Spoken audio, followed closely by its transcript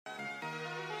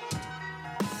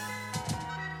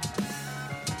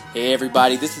Hey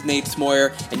everybody, this is Nate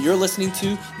Smoyer, and you're listening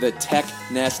to the Tech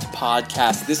Nest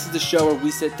Podcast. This is the show where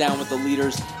we sit down with the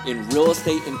leaders in real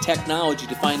estate and technology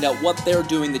to find out what they're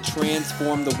doing to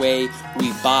transform the way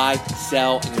we buy,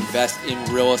 sell, and invest in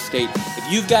real estate. If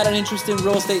you've got an interest in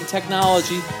real estate and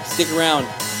technology, stick around.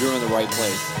 You're in the right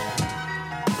place.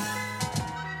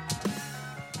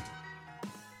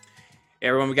 Hey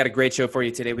everyone, we got a great show for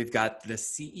you today. We've got the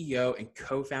CEO and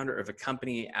co-founder of a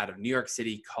company out of New York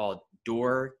City called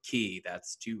Doorkey.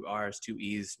 That's 2 R's, 2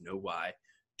 E's, no Y.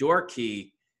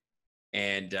 Doorkey,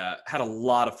 and had a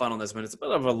lot of fun on this one. It's a bit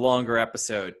of a longer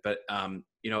episode, but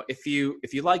if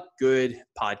you like good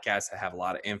podcasts that have a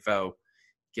lot of info,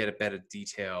 get a bit of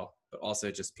detail, but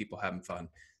also just people having fun,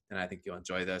 then I think you'll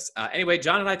enjoy this. Anyway,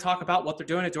 John and I talk about what they're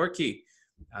doing at Doorkey.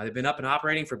 They've been up and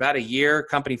operating for about a year.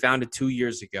 Company founded 2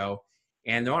 years ago,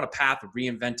 and they're on a path of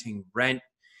reinventing rent.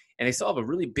 And they still have a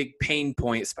really big pain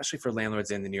point, especially for landlords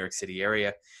in the New York City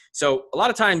area. So a lot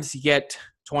of times you get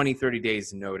 20, 30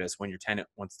 days notice when your tenant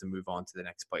wants to move on to the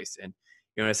next place. And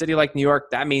in a city like New York,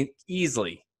 that means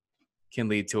easily can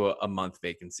lead to a month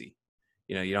vacancy.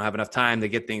 You don't have enough time to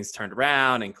get things turned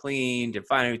around and cleaned and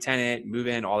find a new tenant, move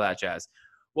in, all that jazz.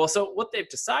 Well, so what they've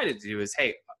decided to do is,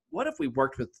 hey, what if we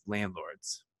worked with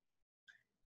landlords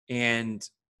and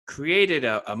created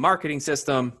a marketing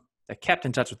system that kept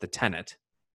in touch with the tenant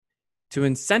to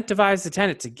incentivize the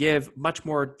tenant to give much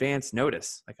more advanced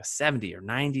notice, like a 70 or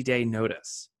 90-day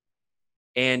notice.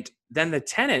 And then the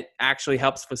tenant actually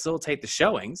helps facilitate the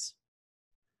showings.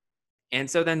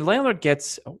 And so then the landlord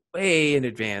gets a way in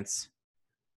advance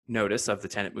notice of the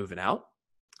tenant moving out.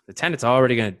 The tenant's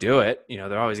already going to do it.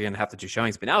 They're always going to have to do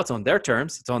showings, but now it's on their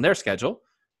terms. It's on their schedule.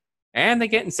 And they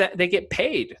get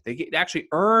paid. They actually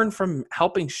earn from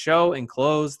helping show and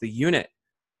close the unit,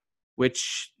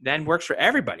 which then works for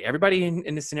everybody. Everybody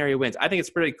in this scenario wins. I think it's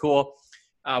pretty cool.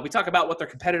 We talk about what their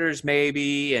competitors may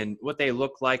be and what they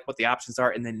look like, what the options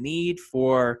are, and the need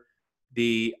for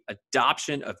the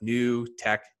adoption of new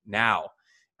tech now.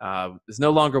 There's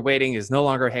no longer waiting. There's no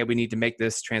longer, hey, we need to make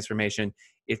this transformation.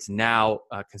 It's now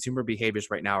consumer behaviors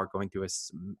right now are going through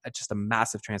just a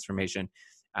massive transformation.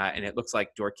 And it looks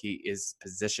like Doorkey is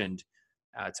positioned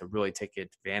to really take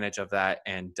advantage of that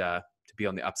and to be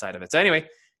on the upside of it. So anyway,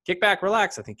 kick back,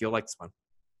 relax. I think you'll like this one.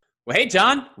 Well, hey,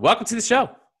 John, welcome to the show.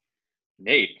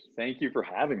 Nate, thank you for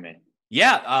having me.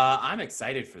 Yeah, I'm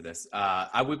excited for this.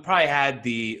 We probably had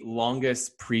the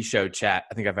longest pre-show chat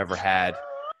I think I've ever had.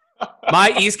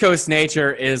 My East Coast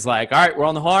nature is like, all right, we're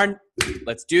on the horn.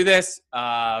 Let's do this.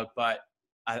 But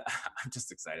I'm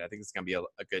just excited. I think it's going to be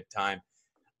a good time.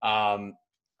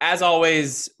 As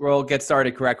always, we'll get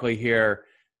started correctly here.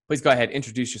 Please go ahead,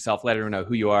 introduce yourself, let everyone know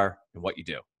who you are and what you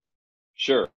do.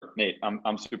 Sure, Nate.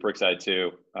 I'm super excited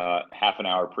too. Half an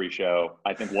hour pre-show,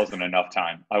 I think wasn't enough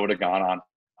time. I would have gone on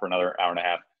for another hour and a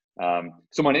half.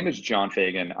 So my name is John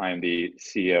Fagan. I am the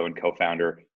CEO and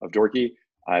co-founder of Doorkey.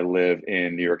 I live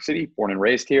in New York City, born and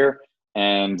raised here,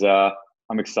 and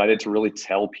I'm excited to really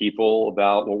tell people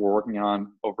about what we're working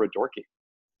on over at Doorkey.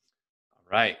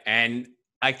 All right, and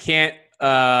I can't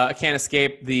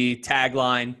escape the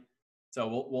tagline.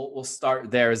 So we'll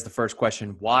start there as the first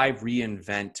question. Why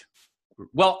reinvent?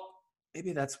 Well,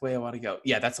 maybe that's the way I want to go.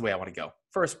 Yeah, that's the way I want to go.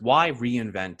 First, why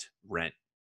reinvent rent?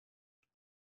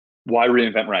 Why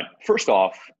reinvent rent? First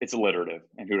off, it's alliterative,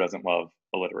 and who doesn't love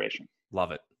alliteration?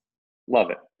 Love it. Love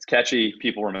it. It's catchy.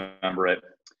 People remember it.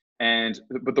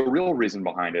 But the real reason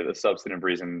behind it, the substantive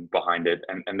reason behind it,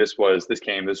 and this was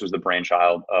the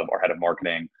brainchild of our head of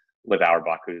marketing, Liv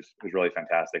Auerbach, who's really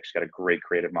fantastic. She's got a great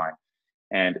creative mind.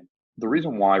 And the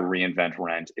reason why reinvent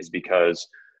rent is because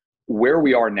where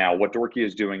we are now, what Doorkey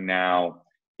is doing now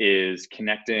is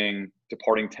connecting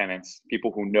departing tenants,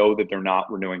 people who know that they're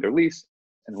not renewing their lease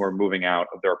and who are moving out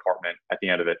of their apartment at the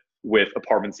end of it, with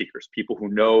apartment seekers, people who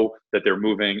know that they're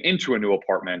moving into a new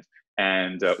apartment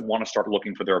and want to start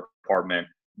looking for their apartment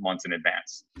months in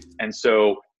advance. And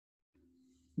so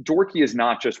Doorkey is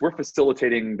not just, we're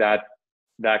facilitating that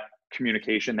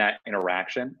communication, that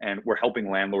interaction, and we're helping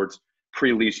landlords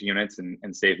pre-lease units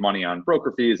and save money on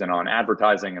broker fees and on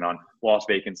advertising and on lost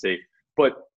vacancy.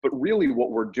 But really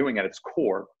what we're doing at its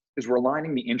core is we're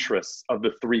aligning the interests of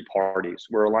the three parties.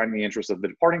 We're aligning the interests of the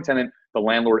departing tenant, the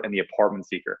landlord, and the apartment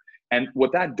seeker. And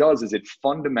what that does is it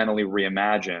fundamentally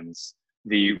reimagines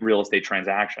the real estate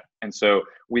transaction. And so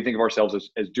we think of ourselves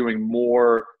as doing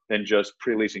more than just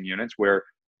pre-leasing units, where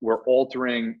we're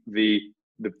altering the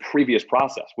previous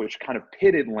process, which kind of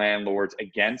pitted landlords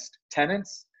against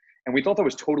tenants. And we thought that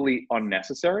was totally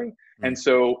unnecessary. And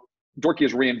so Door-Key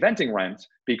is reinventing rent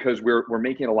because we're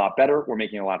making it a lot better, we're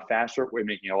making it a lot faster, we're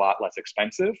making it a lot less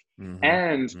expensive,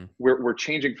 and we're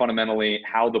changing fundamentally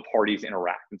how the parties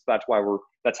interact. And so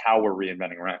that's how we're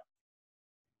reinventing rent.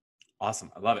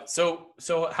 Awesome. I love it. So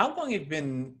how long have you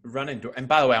been running Door? And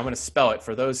by the way, I'm going to spell it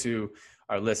for those who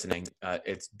are listening.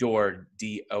 It's Door,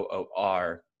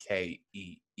 Doorkee,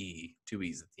 2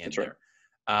 E's at the end. That's there.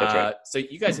 That's right. So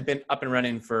you guys have been up and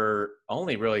running for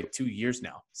only really 2 years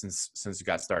now since you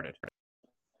got started.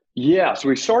 Yeah. So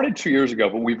we started 2 years ago,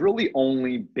 but we've really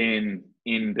only been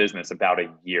in business about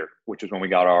a year, which is when we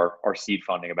got our seed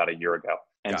funding about a year ago.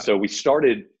 And so we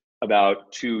started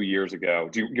about 2 years ago.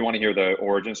 Do you want to hear the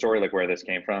origin story, like where this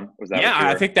came from? Was that? Yeah,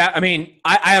 I think that, I mean,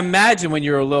 I imagine when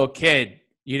you were a little kid,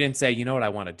 you didn't say, you know what I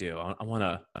want to do? I want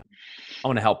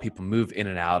to help people move in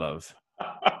and out of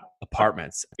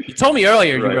apartments. You told me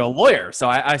earlier you were a lawyer, so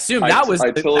I assume that was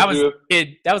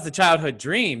the childhood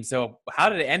dream. So how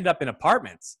did it end up in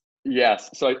apartments?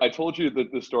 Yes. So I told you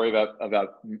the story about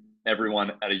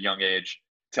everyone at a young age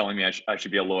telling me I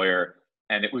should be a lawyer.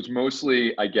 And it was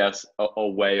mostly, I guess, a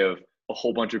way of a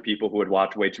whole bunch of people who had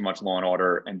watched way too much Law and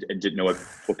Order and didn't know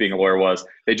what being a lawyer was.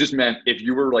 They just meant if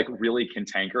you were like really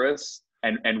cantankerous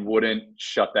and wouldn't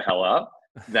shut the hell up,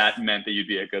 that meant that you'd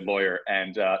be a good lawyer.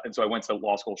 And so I went to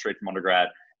law school straight from undergrad.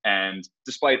 And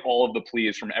despite all of the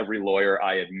pleas from every lawyer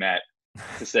I had met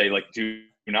to say, like, do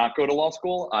not go to law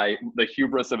school, the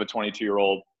hubris of a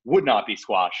 22-year-old would not be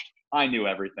squashed. I knew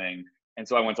everything. And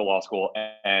so I went to law school,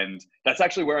 and that's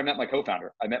actually where I met my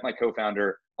co-founder. I met my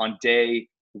co-founder on day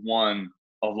one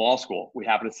of law school. We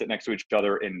happened to sit next to each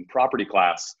other in property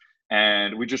class,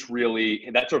 and we just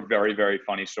that's a very, very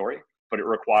funny story, but it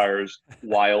requires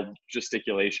wild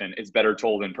gesticulation. It's better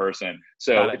told in person.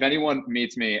 So if anyone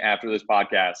meets me after this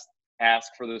podcast,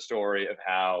 ask for the story of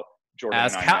how Jordan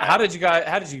and I met.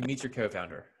 How did you meet your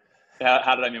co-founder?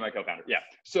 How did I meet my co-founder? Yeah.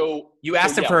 So you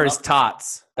asked him for his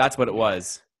tots. That's what it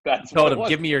was. You told him,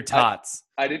 give me your tots.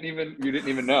 You didn't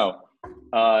even know.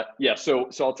 Yeah. So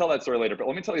I'll tell that story later, but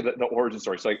let me tell you the origin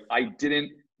story. So I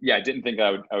didn't think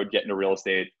I would get into real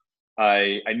estate.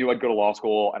 I knew I'd go to law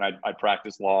school and I'd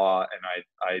practice law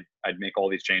and I'd make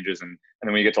all these changes. And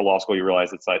then when you get to law school, you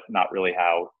realize it's like not really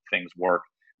how things work.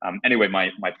 Anyway, my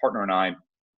partner and I,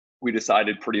 we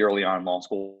decided pretty early on in law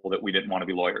school that we didn't want to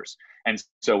be lawyers. And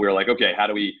so we were like, okay, how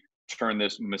do we turn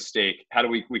this mistake? How do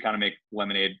we kind of make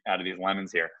lemonade out of these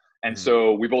lemons here? And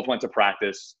so we both went to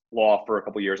practice law for a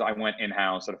couple of years. I went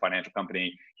in-house at a financial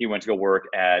company. He went to go work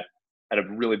at a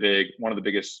really big, one of the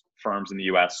biggest firms in the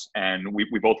US. And we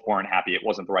both weren't happy. It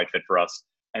wasn't the right fit for us.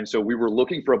 And so we were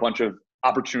looking for a bunch of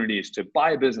opportunities to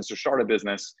buy a business or start a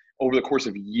business over the course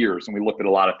of years. And we looked at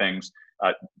a lot of things.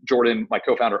 Jordan, my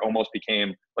co-founder, almost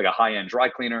became like a high-end dry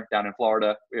cleaner down in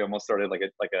Florida. We almost started like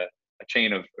a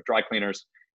chain of dry cleaners.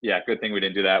 Yeah, good thing we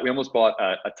didn't do that. We almost bought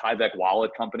a Tyvek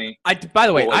wallet company. By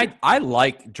the way, I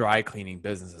like dry cleaning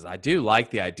businesses. I do like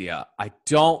the idea. I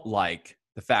don't like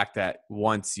the fact that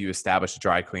once you establish a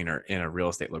dry cleaner in a real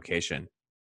estate location,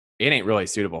 it ain't really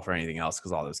suitable for anything else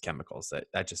because all those chemicals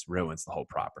that just ruins the whole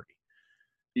property.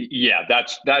 Yeah,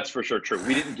 that's for sure true.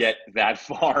 We didn't get that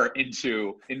far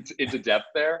into depth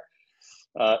there.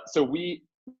 So we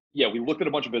looked at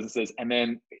a bunch of businesses, and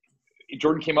then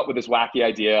Jordan came up with this wacky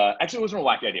idea. Actually, it wasn't a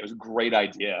wacky idea. It was a great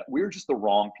idea. We were just the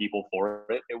wrong people for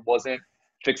it. It wasn't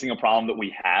fixing a problem that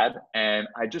we had. And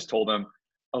I just told him,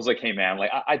 I was like, hey man, like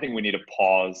I think we need to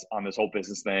pause on this whole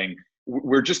business thing.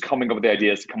 We're just coming up with the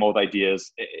ideas to come up with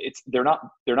ideas. They're not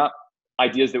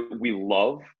ideas that we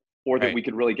love or that we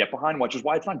could really get behind, which is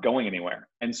why it's not going anywhere.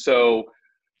 And so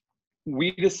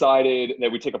we decided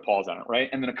that we'd take a pause on it, right?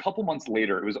 And then a couple months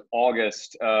later, it was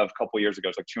August of a couple of years ago,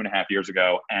 it's like 2.5 years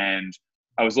ago, and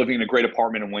I was living in a great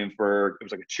apartment in Williamsburg. It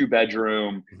was like a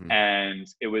 2-bedroom, and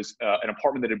it was an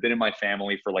apartment that had been in my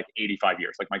family for like 85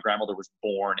 years. Like my grandmother was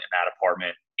born in that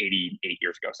apartment 88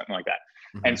 years ago, something like that.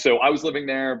 And so I was living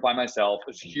there by myself.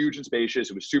 It was huge and spacious.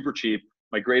 It was super cheap.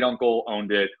 My great uncle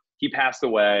owned it. He passed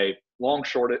away. Long and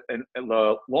short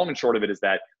of it is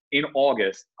that in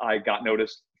August, I got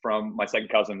noticed from my second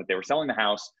cousin that they were selling the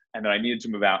house and that I needed to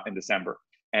move out in December.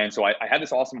 And so I had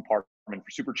this awesome apartment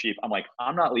for super cheap. I'm like,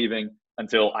 I'm not leaving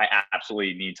until I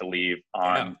absolutely need to leave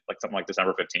on like something like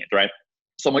December 15th, right?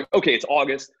 So I'm like, okay, it's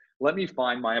August. Let me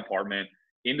find my apartment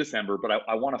in December, but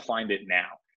I want to find it now.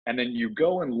 And then you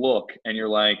go and look and you're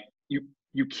like,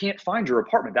 you can't find your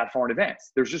apartment that far in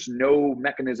advance. There's just no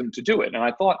mechanism to do it. And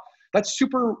I thought, that's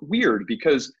super weird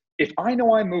because if I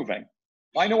know I'm moving,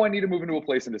 I know I need to move into a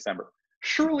place in December.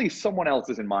 Surely someone else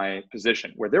is in my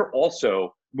position where they're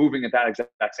also moving at that exact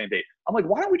same date. I'm like,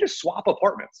 why don't we just swap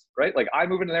apartments, right? Like I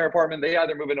move into their apartment, they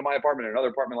either move into my apartment or another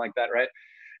apartment like that, right?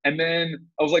 And then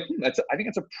I was like, I think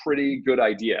that's a pretty good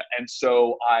idea. And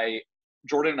so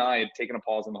Jordan and I had taken a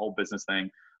pause on the whole business thing,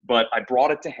 but I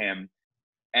brought it to him.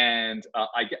 And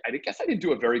I guess I didn't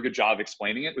do a very good job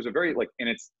explaining it. It was a very in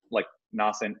its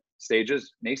nascent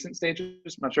stages. I'm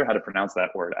not sure how to pronounce that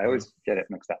word. I always get it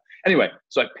mixed up. Anyway,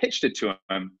 so I pitched it to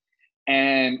him,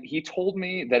 and he told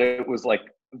me that it was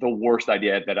the worst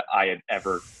idea that I had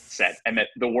ever said, and that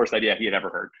the worst idea he had ever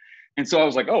heard. And so I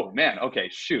was like, oh man, okay,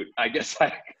 shoot. I guess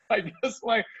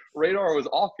my radar was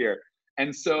off here.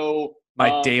 And so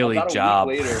my daily about job.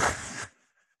 A week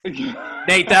later,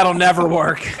 Nate, that'll never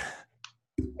work.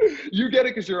 You get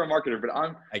it because you're a marketer, but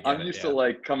I'm used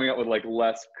to coming up with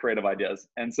less creative ideas.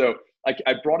 And so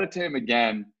I brought it to him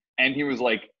again, and he was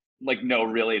like, no,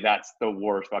 really, that's the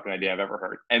worst fucking idea I've ever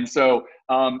heard. And so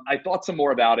I thought some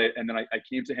more about it, and then I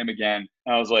came to him again,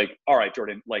 and I was like, all right,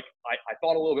 Jordan, I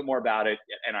thought a little bit more about it,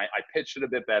 and I pitched it a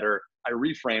bit better. I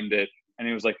reframed it, and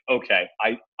he was like, okay,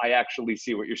 I actually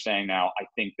see what you're saying now. I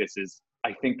think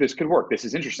this could work. This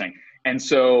is interesting. And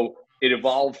so it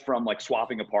evolved from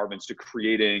swapping apartments to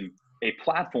creating a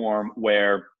platform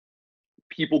where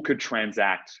people could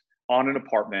transact on an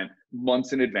apartment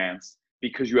months in advance,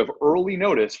 because you have early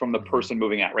notice from the person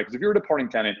moving out, right? Because if you're a departing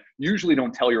tenant, you usually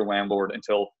don't tell your landlord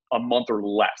until a month or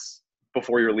less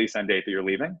before your lease end date that you're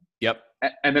leaving. Yep.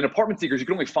 And then apartment seekers, you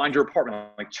can only find your apartment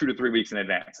 2 to 3 weeks in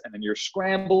advance. And then you're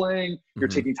scrambling, you're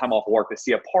taking time off work to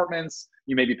see apartments.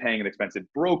 You may be paying an expensive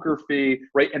broker fee,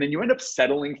 right? And then you end up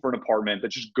settling for an apartment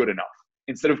that's just good enough,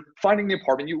 instead of finding the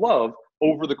apartment you love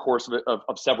over the course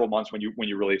of several months when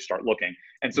you really start looking.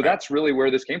 And so that's really where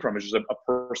this came from. It's just a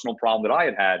personal problem that I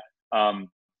had.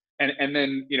 And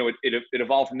then, it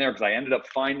evolved from there, because I ended up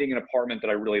finding an apartment that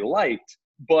I really liked,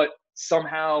 but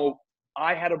somehow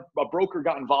I had a broker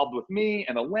got involved with me,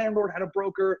 and the landlord had a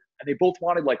broker, and they both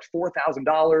wanted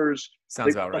 $4,000.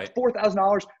 Sounds about right.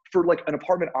 $4,000 for an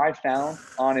apartment I found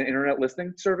on an internet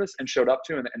listing service and showed up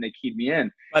to, and they keyed me in.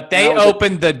 But they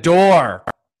opened the door.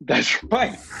 That's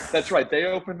right. They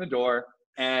opened the door,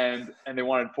 and they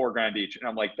wanted $4,000 each. And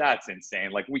I'm like, that's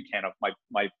insane. We can't,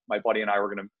 my buddy and I were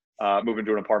going to move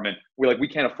into an apartment. We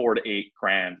can't afford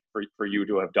 $8,000 for you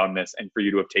to have done this, and for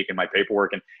you to have taken my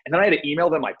paperwork. And then I had to email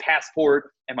them my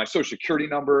passport and my social security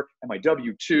number and my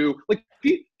W-2.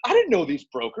 I didn't know these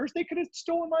brokers. They could have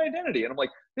stolen my identity. And I'm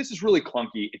like, this is really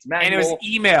clunky. It's manual. And it was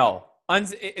email.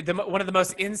 One of the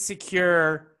most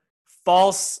insecure,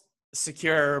 false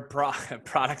secure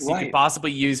products you could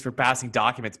possibly use for passing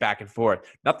documents back and forth.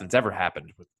 Nothing's ever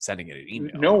happened with sending it an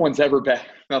email. No one's ever been.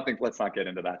 Nothing. Let's not get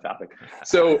into that topic.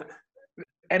 So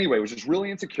anyway, it was just really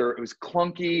insecure. It was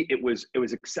clunky. It was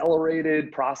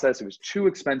accelerated process. It was too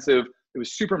expensive. It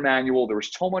was super manual. There was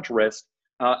so much risk.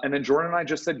 And then Jordan and I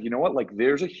just said, you know what?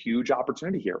 There's a huge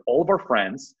opportunity here. All of our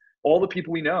friends, all the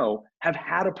people we know have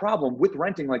had a problem with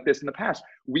renting like this in the past.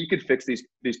 We could fix these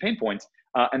pain points.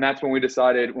 And that's when we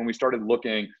decided, when we started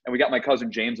looking, and we got my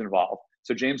cousin James involved.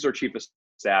 So James is our chief of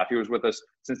staff. He was with us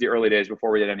since the early days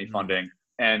before we had any funding.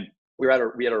 And we had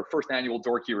our first annual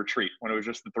Door Key retreat when it was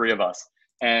just the three of us.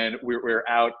 And we were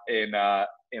out in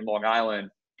Long Island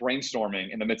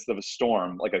brainstorming in the midst of a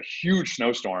storm, a huge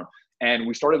snowstorm. And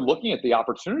we started looking at the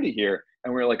opportunity here,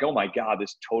 and we were like, oh my God,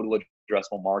 this total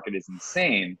addressable market is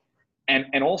insane.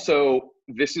 And also,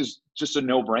 this is just a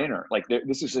no-brainer.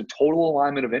 This is a total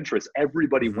alignment of interest.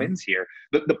 Everybody wins here.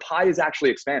 The pie is actually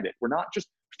expanded. We're not just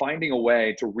finding a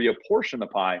way to reapportion the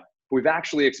pie. We've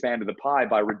actually expanded the pie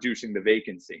by reducing the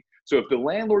vacancy. So if the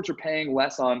landlords are paying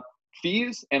less on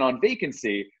fees and on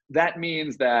vacancy, that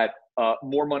means that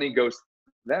more money goes to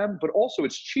them, but also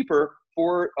it's cheaper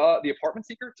for the apartment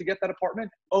seeker to get that apartment.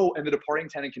 Oh, and the departing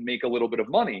tenant can make a little bit of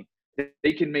money.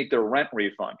 They can make their rent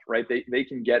refund, right? They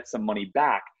can get some money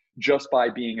back just by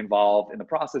being involved in the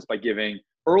process, by giving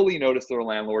early notice to their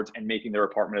landlords and making their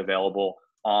apartment available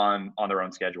on their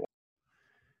own schedule.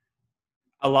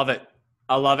 I love it.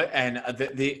 And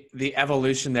the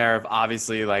evolution there of,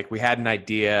 obviously, we had an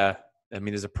idea. I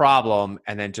mean, there's a problem,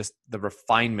 and then just the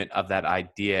refinement of that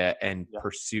idea and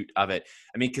pursuit of it.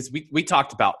 I mean, because we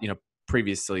talked about,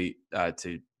 previously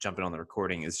to jump in on the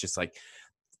recording, is just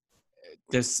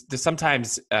there's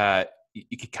sometimes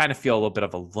you could kind of feel a little bit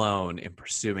of alone in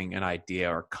pursuing an idea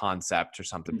or concept or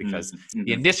something, because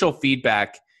the initial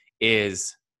feedback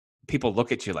is people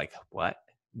look at you like, what?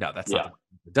 No, that's not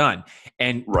done.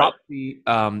 And probably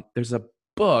there's a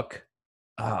book,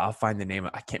 I'll find the name.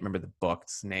 I can't remember the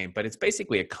book's name, but it's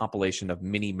basically a compilation of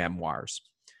mini memoirs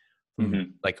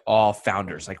from all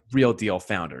founders, real deal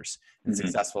founders and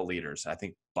successful leaders. I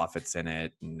think Buffett's in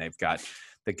it, and they've got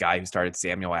the guy who started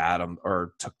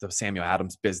took the Samuel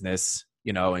Adams business,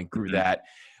 and grew that.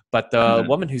 But the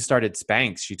woman who started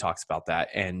Spanx, she talks about that.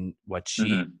 And what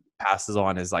she passes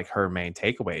on is like her main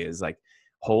takeaway is like,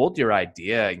 hold your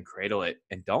idea and cradle it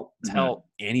and don't tell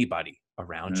anybody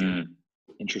around you.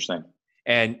 Interesting.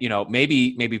 And, you know,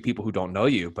 maybe people who don't know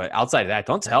you, but outside of that,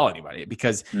 don't tell anybody,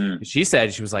 because she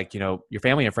said, she was like, you know, your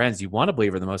family and friends, you want to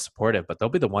believe are the most supportive, but they'll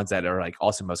be the ones that are like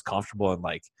also most comfortable and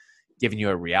like giving you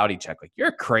a reality check. Like,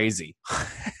 you're crazy.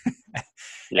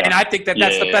 And I think that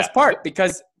that's the best part,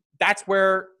 because that's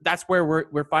where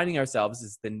we're finding ourselves,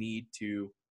 is the need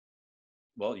to,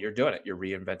 well, you're doing it. You're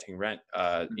reinventing rent,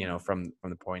 you know, from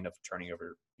the point of turning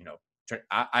over, you know,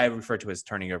 I refer to as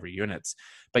turning over units,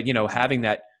 but, you know, having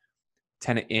that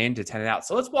tenant in to tenant out.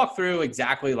 So let's walk through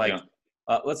exactly like,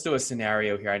 let's do a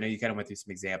scenario here. I know you kind of went through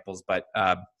some examples, but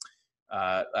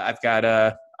I've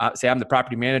got say I'm the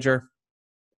property manager.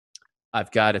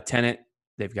 I've got a tenant.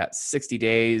 They've got 60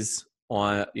 days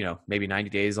on, you know, maybe 90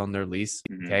 days on their lease.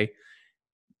 Okay.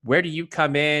 Where do you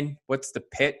come in? What's the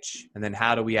pitch? And then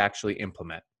how do we actually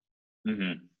implement?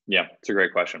 Yeah, it's a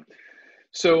great question.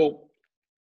 So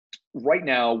right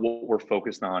now, what we're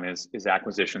focused on is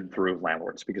acquisition through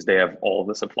landlords, because they have all of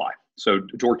the supply. So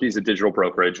Dorky is a digital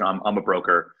brokerage. I'm a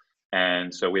broker.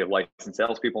 And so we have licensed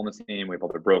salespeople on the team. We have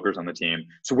other brokers on the team.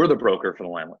 So we're the broker for the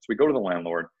landlords. We go to the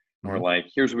landlord and we're like,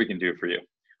 here's what we can do for you.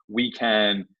 We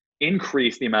can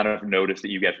increase the amount of notice that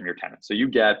you get from your tenants. So you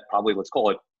get probably, let's call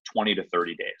it 20 to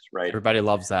 30 days, right? Everybody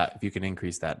loves that. If you can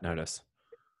increase that notice.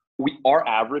 Our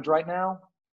average right now,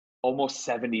 almost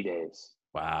 70 days.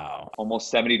 Wow.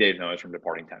 Almost 70 days notice from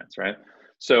departing tenants, right?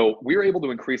 So we're able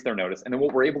to increase their notice. And then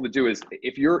what we're able to do is,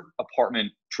 if your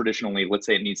apartment traditionally, let's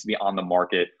say it needs to be on the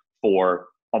market for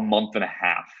a month and a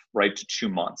half, right, to 2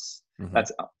 months.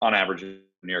 That's on average in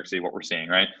New York City, what we're seeing,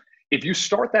 right? If you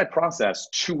start that process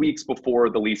 2 weeks before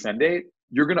the lease end date,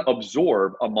 you're going to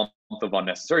absorb a month of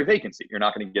unnecessary vacancy. You're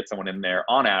not going to get someone in there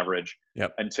on average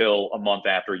until a month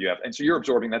after you have. And so you're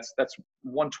absorbing, that's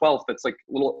 1/12. That's like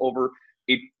a little over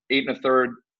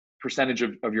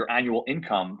 8.33% of your annual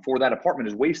income for that apartment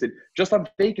is wasted just on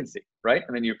vacancy, right?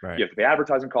 And then you have to pay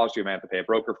advertising costs, you have to pay a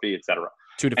broker fee, et cetera.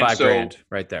 $2 to $5 grand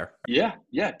right there. Yeah,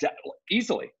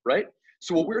 easily, right?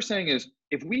 So what we're saying is,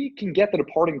 if we can get the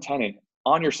departing tenant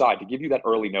on your side to give you that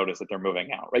early notice that they're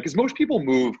moving out, right? Because most people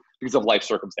move because of life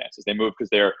circumstances. They move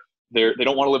because they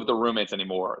don't want to live with their roommates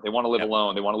anymore. They want to live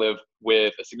alone. They want to live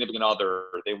with a significant other.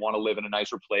 They want to live in a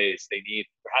nicer place. They're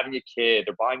having a kid.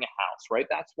 They're buying a house, right?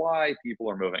 That's why people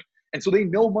are moving. And so they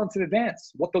know months in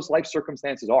advance what those life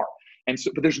circumstances are. And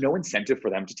so, but there's no incentive for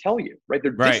them to tell you, right?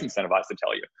 They're disincentivized to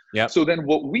tell you. So then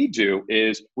what we do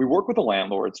is we work with the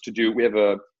landlords we have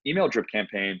a email drip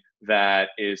campaign that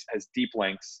has deep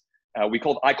links.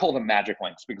 I call them magic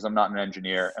links, because I'm not an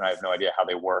engineer and I have no idea how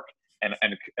they work. And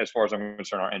as far as I'm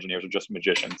concerned, our engineers are just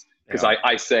magicians, because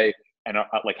I say, and I'm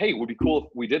like, hey, it would be cool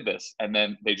if we did this. And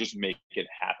then they just make it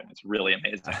happen. It's really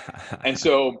amazing. And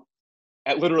so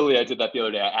literally, I did that the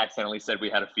other day. I accidentally said we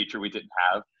had a feature we didn't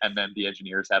have. And then the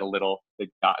engineers had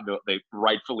they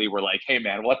rightfully were like, hey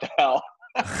man, what the hell?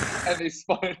 And they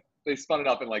spun it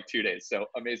up in like 2 days. So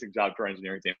amazing job to our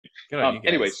engineering team.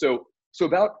 Anyway, so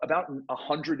about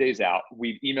 100 days out,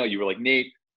 we email you. We're like,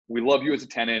 Nate, we love you as a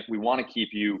tenant. We want to keep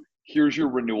you. Here's your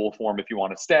renewal form if you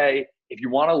want to stay. If you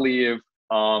want to leave,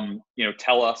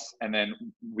 tell us, and then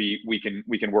we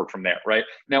can work from there, right?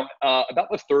 Now, about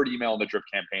the third email in the drip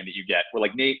campaign that you get, we're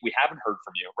like, Nate, we haven't heard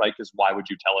from you, right? Because why would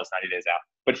you tell us 90 days out?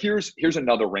 But here's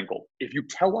another wrinkle. If you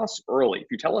tell us early, if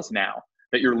you tell us now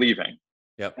that you're leaving,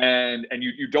 and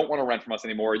you don't want to rent from us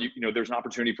anymore, there's an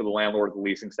opportunity for the landlord or the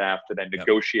leasing staff to then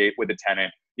negotiate with the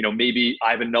tenant. Maybe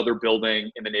I have another building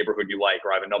in the neighborhood you like,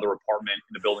 or I have another apartment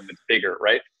in the building that's bigger,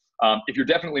 right? If you're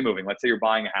definitely moving, let's say you're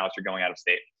buying a house, you're going out of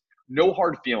state, no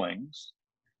hard feelings.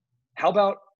 How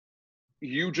about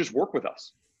you just work with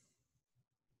us,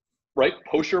 right?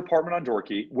 Post your apartment on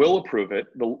Dorky. We'll approve it.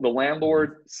 The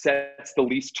landlord sets the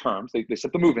lease terms. They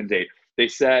set the move-in date. They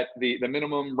set the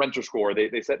minimum renter score.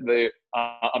 They set the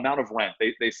amount of rent.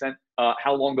 They set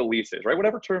how long the lease is, right?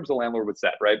 Whatever terms the landlord would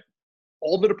set, right?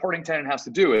 All the departing tenant has to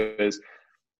do is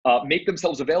make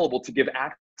themselves available to give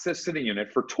access to the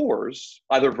unit for tours,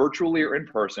 either virtually or in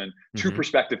person, to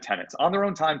prospective tenants on their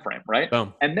own time frame, right?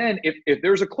 Boom. And then if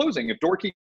there's a closing, if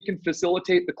Dorky can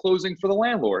facilitate the closing for the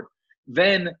landlord,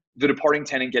 then the departing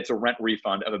tenant gets a rent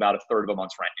refund of about a third of a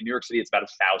month's rent. In New York City, it's about $1,000.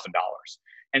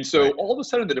 And so all of a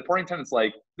sudden, the departing tenant's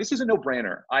like, this is a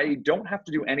no-brainer. I don't have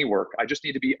to do any work. I just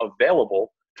need to be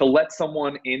available to let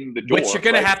someone in the door. Which you're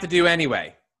going to have to do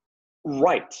anyway.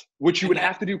 Right. Which you would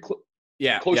have to do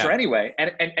closer anyway.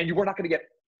 And you're not going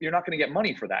to get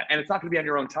money for that. And it's not going to be on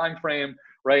your own time frame,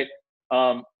 right?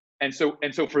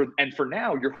 For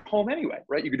now, you're home anyway,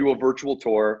 right? You could do a virtual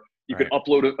tour. You could Right.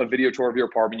 upload a video tour of your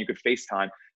apartment. You could FaceTime.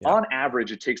 Yeah. On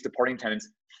average, it takes departing tenants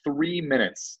 3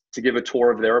 minutes to give a tour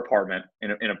of their apartment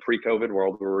in a pre-COVID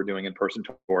world where we're doing in-person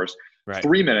tours. Right.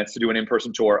 3 minutes to do an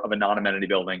in-person tour of a non-amenity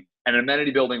building. And an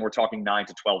amenity building, we're talking 9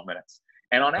 to 12 minutes.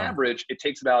 And on average, it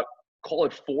takes about, call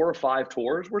it 4 or 5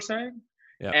 tours, we're saying.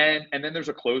 Yeah. And then there's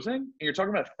a closing, and you're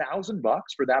talking about $1,000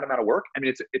 for that amount of work. I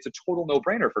mean, it's a total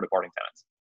no-brainer for departing tenants.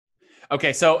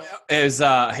 Okay, so there's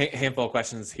a handful of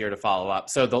questions here to follow up.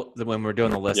 So when we're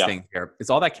doing the listing here, is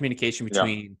all that communication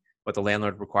between what the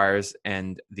landlord requires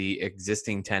and the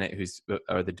existing tenant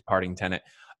or the departing tenant,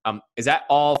 is that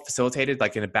all facilitated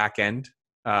like in a back end?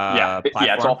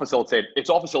 It's all facilitated. It's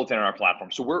all facilitated on our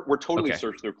platform. So we're totally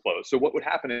search through close. So what would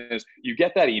happen is you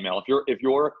get that email. If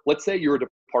you're let's say you're a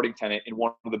departing tenant in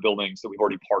one of the buildings that we've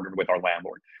already partnered with our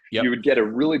landlord, you would get a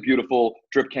really beautiful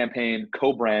drip campaign,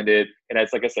 co-branded. It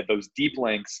has, like I said, those deep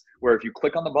links where if you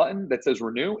click on the button that says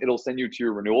renew, it'll send you to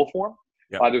your renewal form.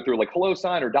 Either through like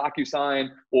HelloSign or DocuSign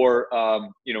or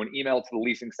an email to the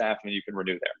leasing staff, and you can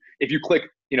renew there. If you click,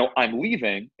 I'm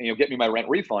leaving and you'll get me my rent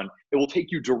refund, it will take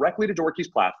you directly to Door Key's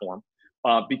platform.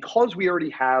 Because we already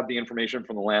have the information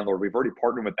from the landlord, we've already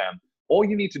partnered with them. All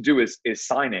you need to do is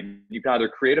sign in. You can either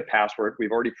create a password.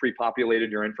 We've already pre-populated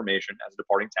your information as a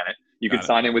departing tenant. You can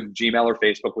sign in with Gmail or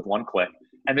Facebook with one click.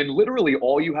 And then literally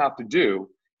all you have to do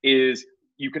is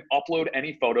you can upload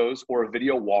any photos or a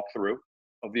video walkthrough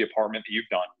of the apartment that you've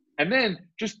done. And then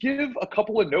just give a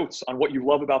couple of notes on what you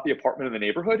love about the apartment in the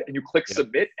neighborhood, and you click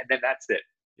submit, and then that's it.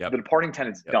 The departing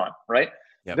tenant's done, right?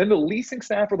 Then the leasing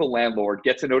staff or the landlord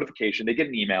gets a notification. They get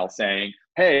an email saying,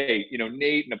 hey,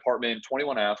 Nate in apartment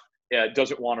 21F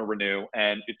doesn't want to renew,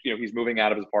 and he's moving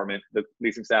out of his apartment. The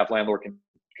leasing staff landlord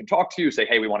can talk to you, say,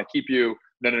 hey, we want to keep you.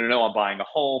 No, I'm buying a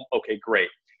home. Okay, great.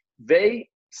 They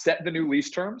set the new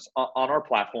lease terms on our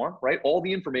platform, right? All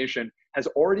the information has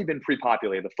already been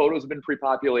pre-populated. The photos have been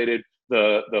pre-populated,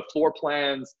 the floor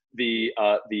plans, the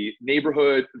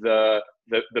neighborhood, the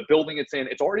building it's in.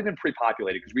 It's already been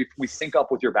pre-populated because we sync up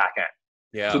with your back end.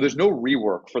 Yeah. So there's no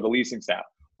rework for the leasing staff.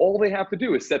 All they have to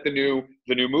do is set the new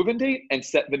move-in date and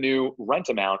set the new rent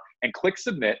amount and click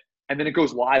submit, and then it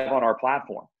goes live on our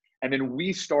platform. And then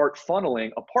we start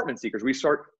funneling apartment seekers. We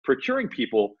start procuring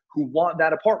people who want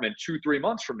that apartment 2-3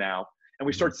 months from now, and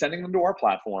we start sending them to our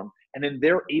platform, and then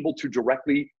they're able to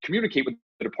directly communicate with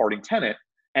the departing tenant.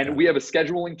 And we have a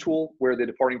scheduling tool where the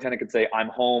departing tenant can say, I'm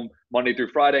home Monday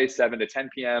through Friday, 7 to 10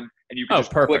 p.m. And you can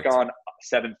just click on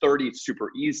 7:30. It's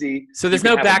super easy. So there's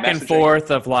no back and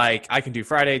forth of like, I can do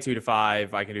Friday 2 to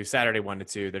 5. I can do Saturday 1 to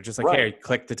 2. They're just like, hey,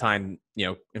 click the time,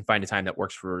 and find a time that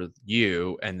works for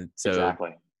you. And so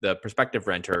the prospective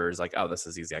renter is like, oh, this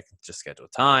is easy. I can just schedule a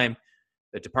time.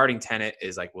 The departing tenant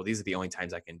is like, well, these are the only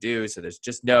times I can do. So there's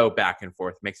just no back and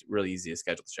forth. Makes it really easy to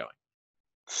schedule the showing.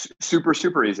 Super,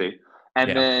 super easy. And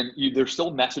then there's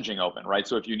still messaging open, right?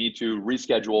 So if you need to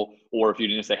reschedule, or if you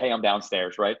need to say, hey, I'm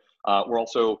downstairs, right? We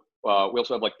also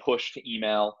have like push to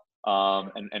email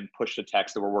and push to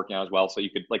text that we're working on as well. So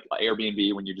you could, like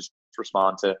Airbnb, when you just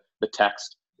respond to the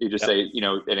text, you just say,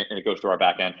 and it goes through our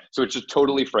back end. So it's just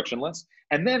totally frictionless.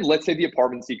 And then let's say the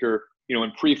apartment seeker,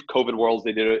 in pre-COVID worlds,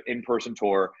 they did an in-person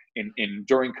tour.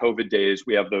 During COVID days,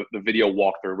 we have the video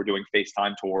walkthrough. We're doing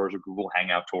FaceTime tours or Google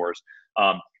Hangout tours.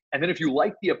 And then if you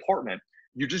like the apartment,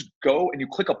 you just go and you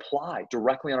click apply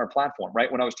directly on our platform, right?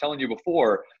 When I was telling you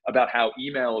before about how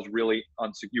email is really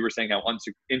you were saying how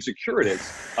insecure it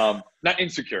is. Not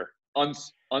insecure,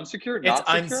 unsecure. It's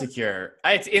unsecure.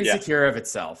 It's insecure of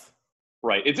itself.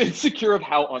 Right. It's insecure of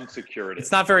how unsecure it is.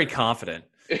 It's not very confident.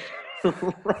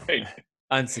 Right.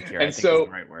 Unsecure. And I think is the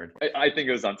right word. I think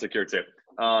it was unsecure too.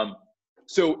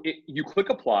 So you click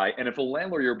apply, and if a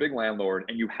landlord, you're a big landlord,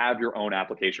 and you have your own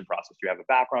application process, you have a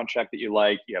background check that you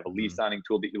like, you have a lease signing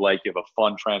tool that you like, you have a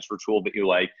fund transfer tool that you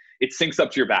like, it syncs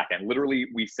up to your back end. Literally,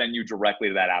 we send you directly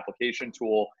to that application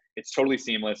tool. It's totally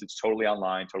seamless. It's totally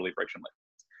online, totally frictionless.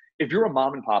 If you're a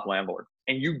mom and pop landlord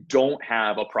and you don't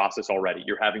have a process already,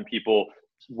 you're having people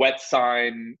wet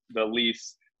sign the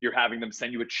lease, you're having them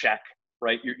send you a check,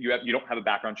 right? You don't have a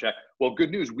background check. Well, good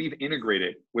news, we've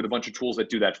integrated with a bunch of tools that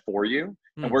do that for you,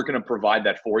 and we're going to provide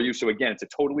that for you. So again, it's a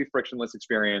totally frictionless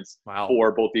experience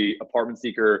for both the apartment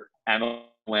seeker and the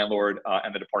landlord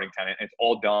and the departing tenant. And it's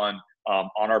all done on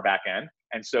our back end.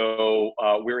 And so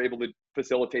we're able to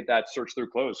facilitate that search through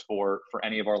close for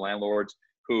any of our landlords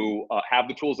who have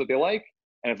the tools that they like.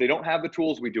 And if they don't have the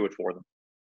tools, we do it for them.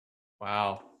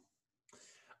 Wow.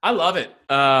 I love it.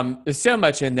 There's so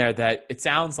much in there that it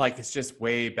sounds like it's just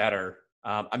way better.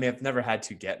 I mean, I've never had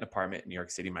to get an apartment in New York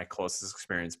City. My closest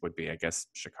experience would be, I guess,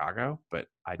 Chicago, but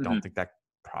I don't think that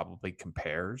probably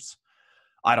compares.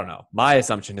 I don't know. My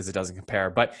assumption is it doesn't compare,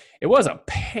 but it was a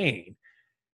pain.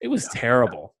 It was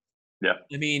terrible. Yeah.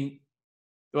 I mean,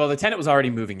 well, the tenant was already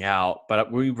moving out,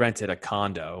 but we rented a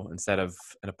condo instead of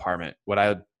an apartment. What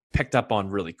I picked up on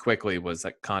really quickly was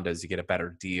that condos, you get a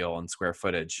better deal on square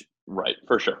footage. Right.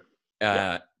 For sure.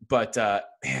 But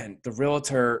man, the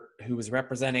realtor who was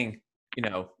representing,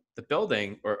 the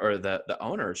building or the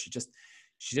owner, she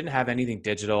didn't have anything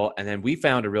digital. And then we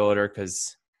found a realtor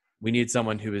because we needed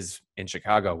someone who was in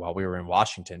Chicago while we were in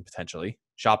Washington, potentially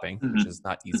shopping, which is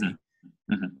not easy.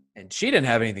 Mm-hmm. And she didn't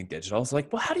have anything digital. I was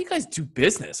like, well, how do you guys do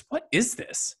business? What is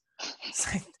this? It's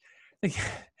like,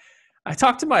 I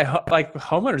talked to my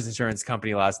homeowners insurance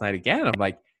company last night again. I'm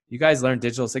like, you guys learned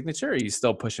digital signature, or are you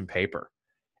still pushing paper?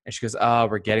 And she goes, oh,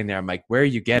 we're getting there. I'm like, where are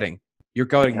you getting? You're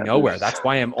going nowhere. That's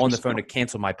why I'm on the phone to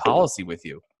cancel my policy with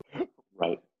you.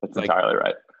 Right. That's entirely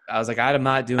right. I was like, I'm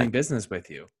not doing business with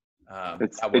you.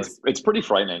 It's pretty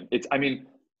frightening.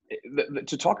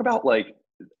 To talk about like,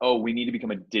 oh, we need to become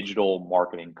a digital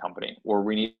marketing company, or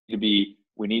we need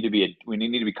to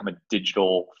become a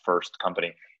digital first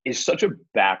company is such a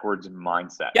backwards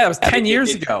mindset. Yeah, it was 10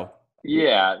 years ago.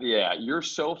 Yeah.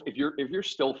 If you're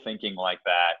still thinking like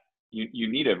that,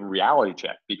 you need a reality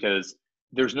check, because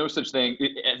there's no such thing.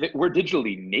 We're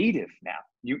digitally native now.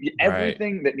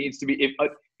 Everything that needs to be,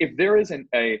 if there isn't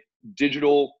a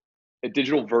digital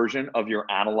version of your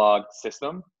analog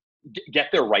system, get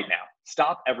there right now.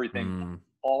 Stop everything.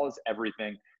 Pause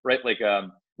everything. Right? Like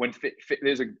when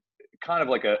there's a kind of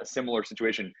like a similar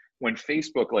situation when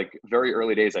Facebook, like very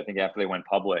early days, I think after they went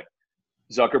public,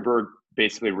 Zuckerberg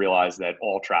basically realized that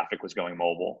all traffic was going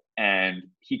mobile, and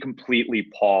he completely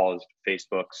paused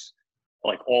Facebook's,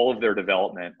 like, all of their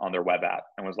development on their web app,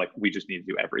 and was like, we just need to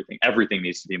do everything. Everything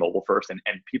needs to be mobile first. And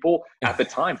people at the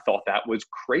time thought that was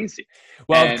crazy.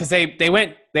 Well, because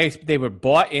they were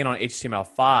bought in on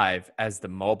HTML5 as the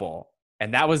mobile.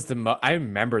 And that was I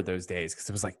remember those days, because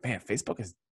it was like, man, Facebook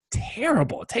is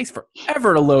terrible. It takes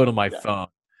forever to load on my phone.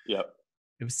 Yep.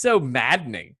 It was so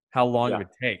maddening how long it would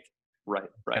take. Right.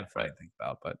 Kind of funny to think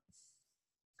about, but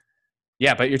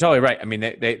yeah, but you're totally right. I mean,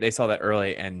 they saw that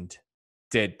early and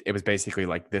it was basically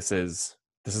like, this is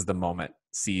the moment,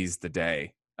 seize the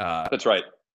day. That's right.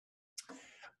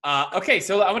 Okay,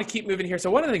 so I want to keep moving here.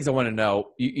 So one of the things I want to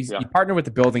know, you partner with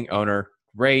the building owner,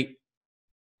 great.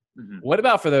 Mm-hmm. What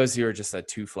about for those who are just a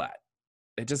 2-flat?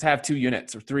 They just have 2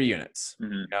 units or 3 units.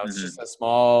 Mm-hmm. It's just a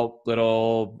small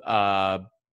little,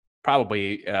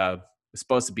 probably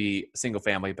supposed to be a single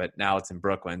family, but now it's in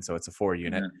Brooklyn, so it's a 4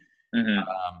 unit.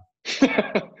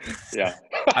 Yeah.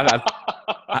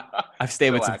 I've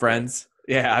stayed with some friends.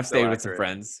 Yeah, I've stayed with some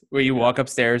friends where you walk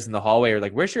upstairs in the hallway, or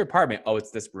like, where's your apartment? Oh,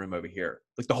 it's this room over here.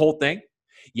 Like the whole thing?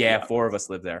 Yeah, 4 of us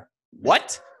live there.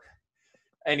 What?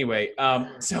 Anyway,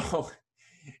 so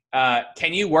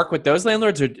can you work with those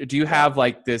landlords, or do you have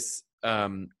like this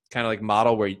kind of like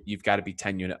model where you've got to be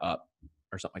 10 unit up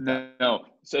or something like that? No.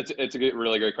 So it's a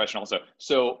really great question also.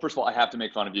 So first of all, I have to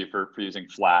make fun of you for using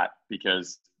flat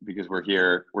because we're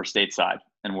here, we're stateside,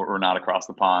 and we're not across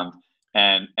the pond.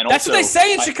 And that's also, what they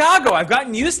say in Chicago. I've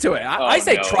gotten used to it. I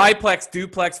say triplex,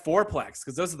 duplex, fourplex,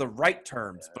 because those are the right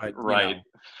terms. But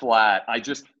flat.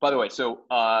 By the way, so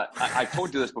I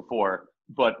told you this before,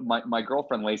 but my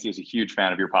girlfriend Lacey is a huge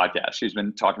fan of your podcast. She's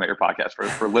been talking about your podcast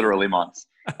for literally months,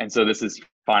 and so this has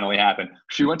finally happened.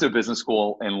 She went to business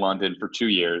school in London for 2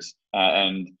 years,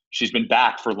 and she's been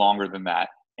back for longer than that,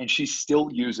 and she still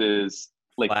uses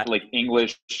like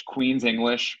English, Queen's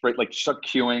English, right? Like she's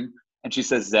queuing, and she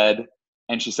says Z.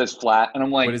 And she says flat, and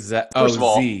I'm like, what is that? First of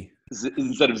all, Z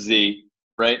instead of Z,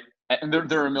 right? And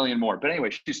there are a million more. But anyway,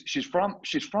 she's from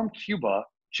Cuba.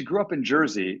 She grew up in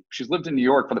Jersey. She's lived in New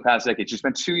York for the past decade. She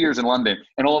spent 2 years in London,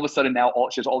 and all of a sudden now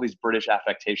she has all these British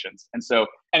affectations. And so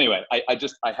anyway, I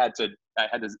had to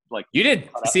like. You did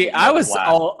see. I was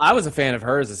a fan of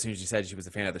hers as soon as she said she was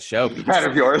a fan of the show. Fan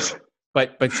of yours,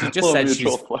 but she just said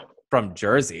she's from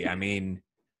Jersey. I mean.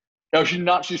 No, she's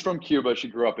not. She's from Cuba. She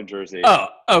grew up in Jersey. Oh,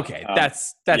 okay.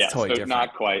 That's totally different.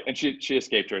 Not quite. And she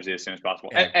escaped Jersey as soon as possible.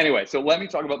 Yeah. Anyway, so let me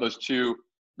talk about the 2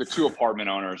 apartment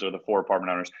owners, or the 4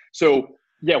 apartment owners. So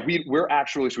yeah, we're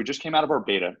actually, so we just came out of our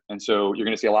beta. And so you're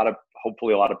going to see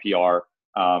hopefully a lot of PR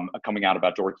coming out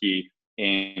about Door Key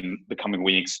in the coming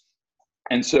weeks.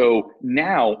 And so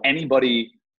now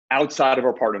anybody outside of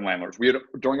our partner landlords,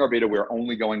 during our beta, we were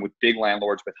only going with big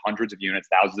landlords with hundreds of units,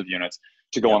 thousands of units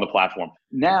to go on the platform.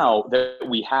 Now that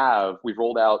we've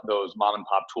rolled out those mom and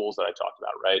pop tools that I talked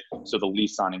about, right? So the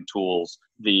lease signing tools,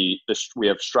 we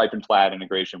have Stripe and Plaid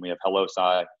integration, we have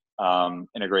HelloSci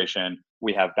integration,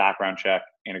 we have background check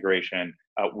integration.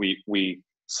 We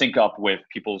sync up with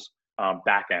people's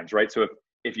back ends, right? So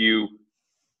if you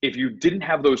didn't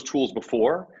have those tools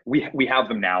before, we have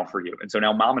them now for you. And so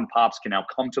now mom and pops can now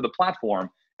come to the platform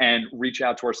and reach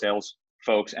out to our sales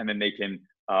folks, and then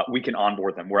we can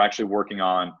onboard them. We're actually working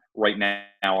on right now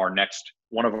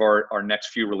one of our next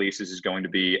few releases is going to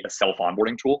be a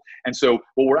self-onboarding tool. And so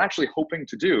what we're actually hoping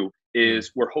to do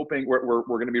is we're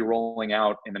going to be rolling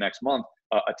out in the next month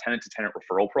a tenant-to-tenant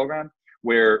referral program,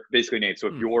 where basically, Nate, so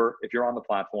if you're on the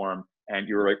platform and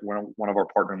you're like one of our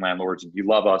partner landlords and you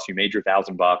love us, you made your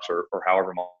 $1,000 or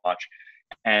however much,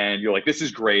 and you're like, this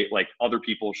is great, like other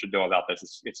people should know about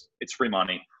this, it's free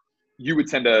money, you would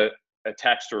send a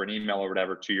text or an email or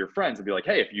whatever to your friends and be like,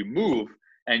 hey, if you move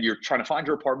and you're trying to find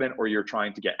your apartment or you're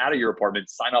trying to get out of your apartment,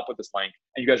 sign up with this link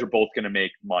and you guys are both going to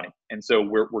make money. And so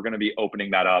we're going to be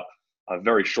opening that up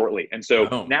very shortly. And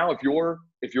so now if you're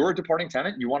a departing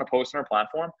tenant, you want to post on our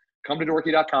platform, come to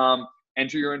doorkey.com,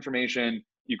 enter your information.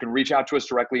 You can reach out to us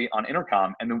directly on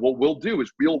Intercom. And then what we'll do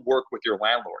is we'll work with your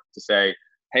landlord to say,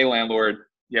 hey, landlord,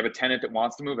 you have a tenant that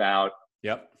wants to move out.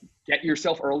 Yep. Get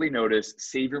yourself early notice,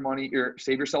 save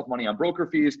yourself money on broker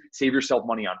fees, save yourself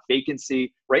money on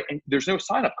vacancy, right? And there's no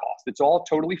sign-up cost. It's all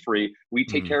totally free. We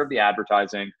take care of the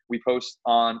advertising. We post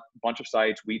on a bunch of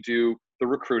sites. We do the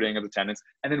recruiting of the tenants,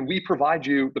 and then we provide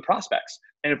you the prospects.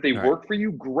 And if they work for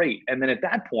you, great. And then at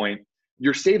that point,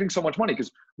 you're saving so much money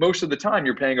because most of the time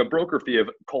you're paying a broker fee of,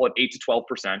 call it 8 to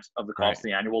 12% of the cost of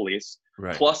the annual lease,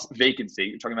 plus vacancy.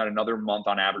 You're talking about another month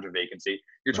on average of vacancy.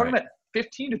 You're talking about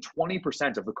 15 to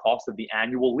 20% of the cost of the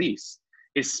annual lease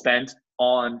is spent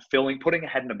on putting a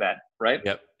head in a bed, right?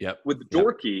 Yep. With the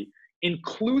door key,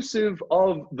 inclusive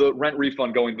of the rent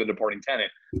refund going to the departing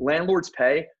tenant, landlords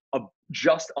pay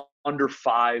just under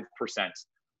 5%,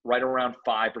 right around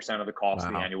 5% of the cost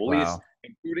of the annual lease,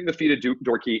 including the fee to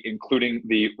door key, including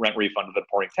the rent refund to the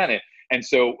departing tenant. And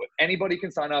so anybody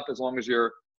can sign up as long as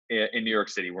you're in New York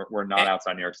City. We're not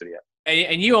outside New York City yet.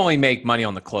 And you only make money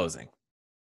on the closing.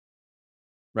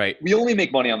 Right. We only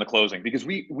make money on the closing because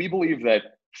we believe that,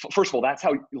 first of all, that's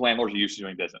how landlords are used to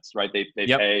doing business, right? They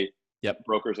pay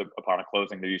brokers upon a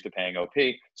closing. They're used to paying OP.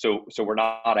 So we're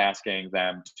not asking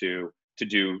them to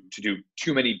do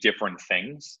too many different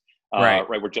things. Right.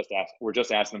 We're just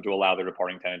asking them to allow their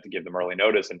departing tenant to give them early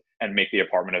notice and make the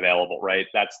apartment available. Right.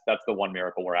 That's the one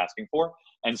miracle we're asking for.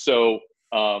 And so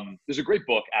there's a great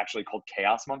book actually called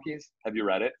Chaos Monkeys. Have you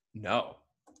read it? No.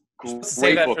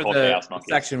 Great book called Chaos Monkeys.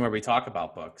 Section where we talk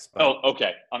about books. But. Oh,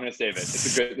 okay. I'm going to save it.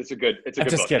 It's a good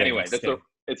book. Kidding, anyway,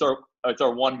 it's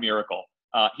our one miracle.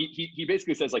 He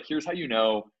basically says, like, here's how you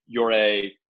know you're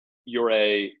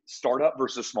a startup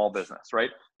versus small business, right?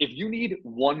 If you need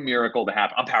one miracle to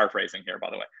happen, I'm paraphrasing here,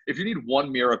 by the way. If you need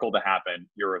one miracle to happen,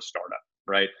 you're a startup,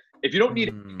 right? If you don't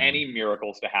need any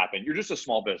miracles to happen, you're just a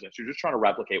small business. You're just trying to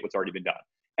replicate what's already been done.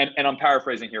 And I'm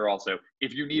paraphrasing here also.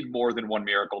 If you need more than one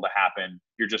miracle to happen,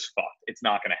 you're just fucked. It's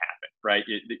not going to happen, right?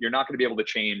 You're not going to be able to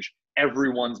change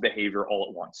everyone's behavior all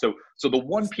at once. So the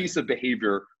one piece of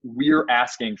behavior we're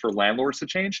asking for landlords to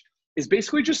change is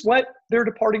basically just let their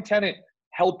departing tenant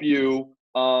help you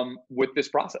with this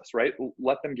process, right?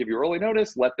 Let them give you early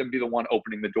notice. Let them be the one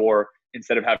opening the door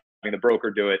instead of having the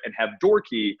broker do it, and have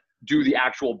Doorkey do the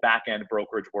actual back-end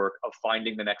brokerage work of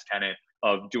finding the next tenant,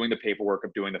 of doing the paperwork,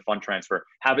 of doing the fund transfer.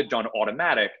 Have it done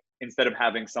automatic instead of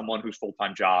having someone whose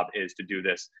full-time job is to do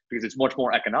this, because it's much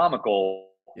more economical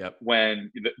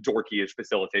when the Doorkey is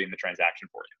facilitating the transaction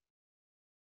for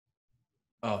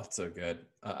you. Oh, it's so good.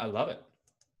 I love it.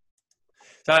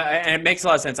 So, and it makes a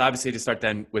lot of sense, obviously, to start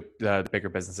then with the bigger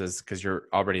businesses, because you're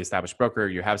already established broker.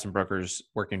 You have some brokers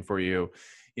working for you,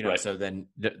 so then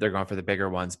they're going for the bigger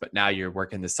ones. But now you're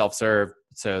working the self-serve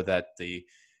so that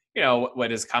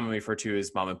what is commonly referred to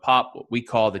as mom and pop, what we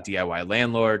call the DIY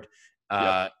landlord,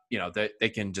 they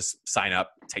can just sign up,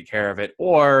 take care of it,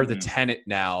 or the tenant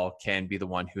now can be the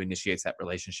one who initiates that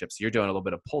relationship. So you're doing a little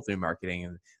bit of pull-through marketing,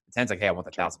 and the tenant's like, hey, I want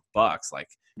 $1,000. Like,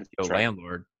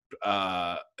 landlord,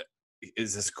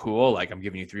 is this cool? Like, I'm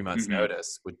giving you 3 months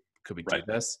notice. Could we do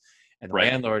this? And the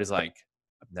landlord is like,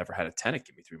 I've never had a tenant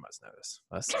give me 3 months notice.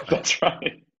 That's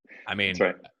right. I mean,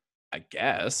 I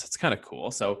guess it's kind of cool.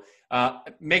 So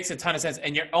it makes a ton of sense.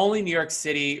 And you're only New York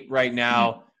City right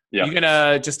now. Yeah. You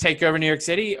gonna just take over New York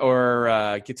City,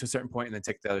 or get to a certain point and then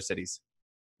take the other cities?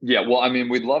 Yeah, well, I mean,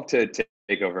 we'd love to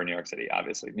take over New York City,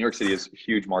 obviously. New York City is a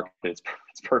huge market. It's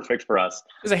perfect for us.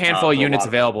 There's a handful of units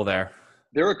available there.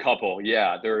 There are a couple,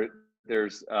 yeah.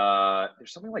 There's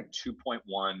something like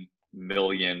 2.1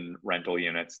 million rental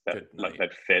units that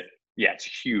fit. Yeah, it's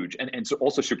huge, and it's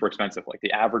also super expensive. Like,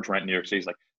 the average rent in New York City is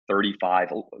like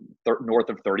north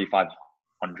of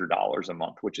 $3,500 a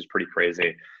month, which is pretty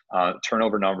crazy.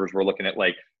 Turnover numbers, we're looking at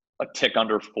like a tick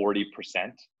under 40%.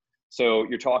 So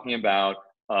you're talking about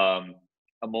a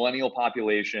millennial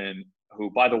population who,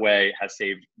 by the way, has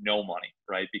saved no money,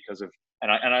 right? Because of,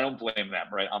 and I don't blame them,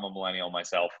 right? I'm a millennial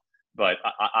myself, but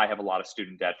I have a lot of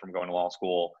student debt from going to law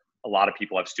school. A lot of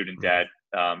people have student debt.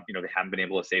 You know, they haven't been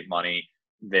able to save money.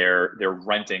 They're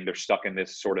renting. They're stuck in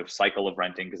this sort of cycle of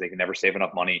renting because they can never save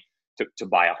enough money to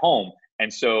buy a home.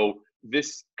 And so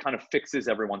this kind of fixes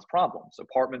everyone's problems.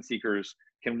 Apartment seekers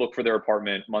can look for their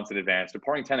apartment months in advance.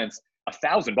 Departing tenants,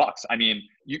 $1,000. I mean,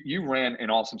 you ran an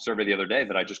awesome survey the other day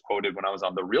that I just quoted when I was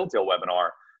on the Real Deal webinar.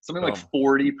 Something like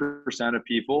 40% of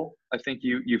people, I think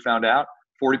you found out,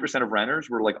 40% of renters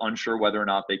were like unsure whether or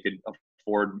not they could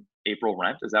afford April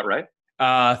rent. Is that right?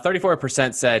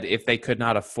 34% said if they could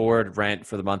not afford rent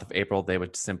for the month of April, they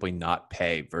would simply not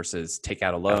pay versus take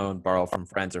out a loan, borrow from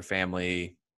friends or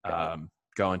family,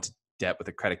 go into debt with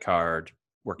a credit card,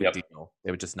 work a deal.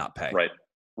 They would just not pay.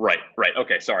 Right.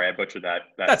 Okay. Sorry, I butchered that.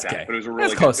 That's stat, okay. But it was a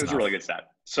really good stat.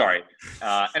 Sorry.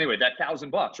 Anyway, that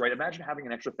 $1,000, right? Imagine having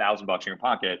an extra $1,000 in your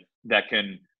pocket that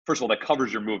can, first of all, that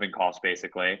covers your moving costs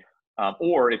basically,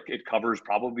 or it covers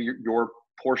probably your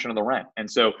portion of the rent. And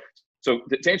so to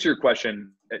answer your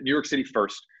question, New York City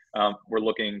first, we're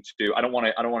looking to. I don't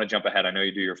want to jump ahead. I know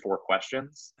you do your 4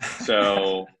 questions,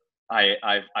 so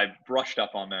I've brushed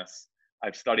up on this.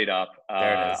 I've studied up.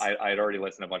 There it is. I had already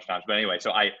listened a bunch of times, but anyway,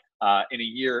 so in a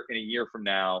year from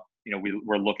now, you know,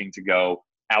 we're looking to go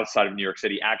outside of New York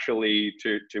City, actually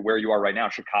to where you are right now,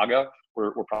 Chicago.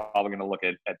 We're probably going to look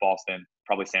at Boston,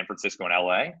 probably San Francisco and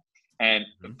LA. And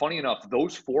funny enough,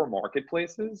 those 4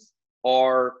 marketplaces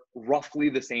are roughly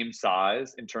the same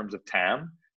size in terms of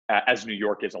TAM as New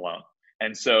York is alone.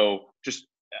 And so just,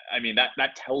 I mean,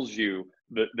 that tells you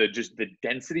the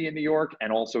density in New York,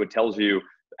 and also it tells you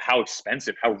how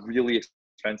really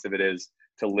expensive it is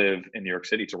to live in New York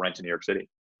City, to rent in New York City.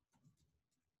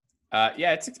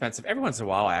 Yeah, it's expensive. Every once in a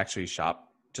while, I actually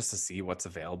shop just to see what's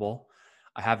available.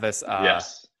 I have this, I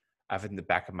have it in the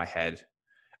back of my head.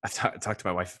 I've talked to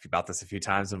my wife about this a few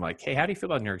times. I'm like, hey, how do you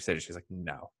feel about New York City? She's like,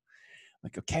 no. I'm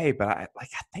like, okay, but I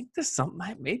think this is something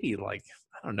that maybe like,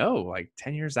 I don't know, like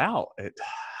 10 years out, it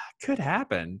could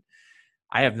happen.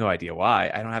 I have no idea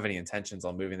why. I don't have any intentions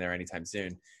on moving there anytime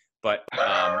soon, but,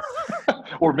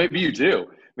 or maybe you do.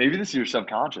 Maybe this is your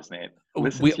subconscious, Nate.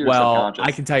 Subconscious.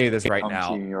 I can tell you this right now.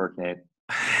 Come to New York, Nate.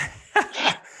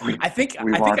 I think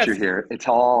you here. It's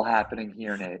all happening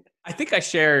here, Nate. I think I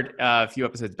shared a few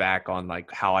episodes back on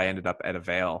like how I ended up at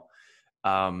Avail.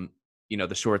 You know,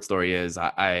 the short story is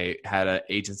I had an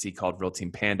agency called Real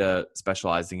Team Panda,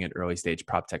 specializing in early stage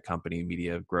prop tech company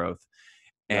media growth,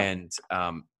 and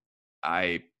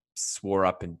I swore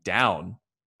up and down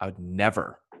I would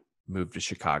never move to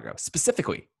Chicago,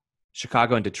 specifically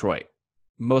Chicago and Detroit.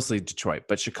 Mostly Detroit,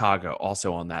 but Chicago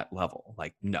also on that level.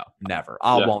 Like, no, never.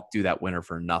 I won't do that winter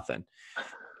for nothing.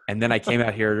 And then I came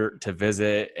out here to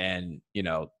visit and, you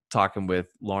know, talking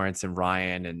with Lawrence and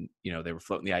Ryan, and, you know, they were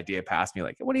floating the idea past me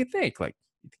like, what do you think? Like,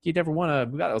 you think you'd ever want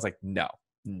to move out? I was like, no,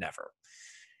 never.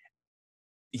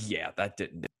 Yeah, that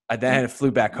didn't. I then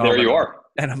flew back home. There you are.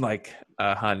 And I'm like,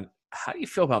 hon, how do you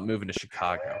feel about moving to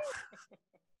Chicago?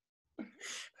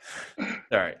 All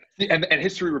right. And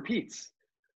history repeats.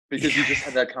 Because you just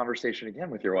had that conversation again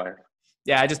with your wife.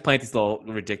 Yeah, I just plant these little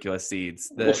ridiculous seeds.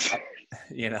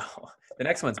 You know, the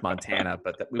next one's Montana,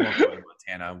 but we won't go to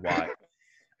Montana. Why?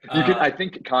 I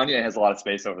think Kanye has a lot of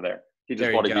space over there. He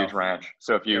just bought a huge ranch.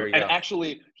 So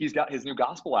actually, he's got his new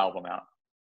gospel album out.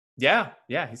 Yeah,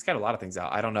 he's got a lot of things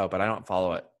out. I don't know, but I don't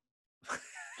follow it.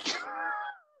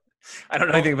 I don't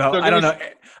know anything about. I don't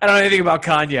know anything about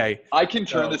Kanye. I can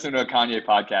turn this into a Kanye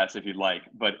podcast if you'd like,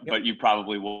 but you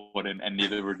probably wouldn't, and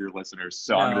neither would your listeners.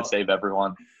 So I'm going to save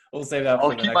everyone. We'll save that.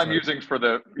 I'll keep my musings for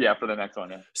the next one.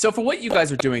 Yeah. So for what you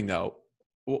guys are doing, though,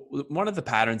 one of the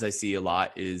patterns I see a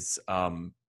lot is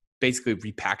basically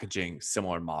repackaging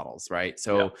similar models, right?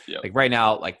 So like right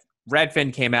now, like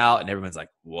Redfin came out, and everyone's like,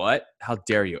 "What? How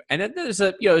dare you?" And then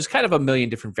there's kind of a million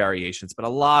different variations, but a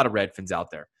lot of Redfins out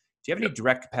there. Do you have any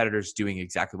direct competitors doing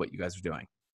exactly what you guys are doing?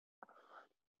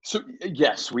 So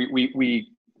yes, we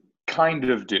kind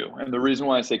of do, and the reason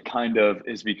why I say kind of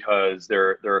is because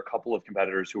there are a couple of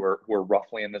competitors who are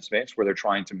roughly in this space where they're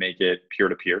trying to make it peer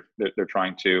to peer. They're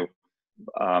trying to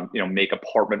make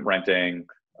apartment renting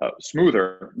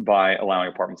smoother by allowing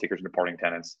apartment seekers and departing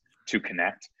tenants to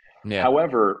connect. Yeah.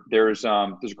 However, there's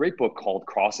a great book called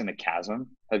Crossing the Chasm.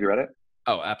 Have you read it?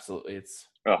 Oh, absolutely.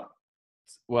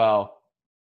 Well,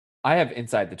 I have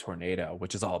Inside the Tornado,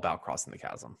 which is all about crossing the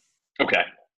chasm. Okay.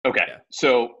 Yeah.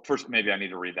 So first, maybe I need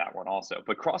to read that one also.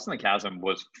 But Crossing the Chasm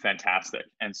was fantastic.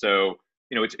 And so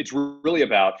it's really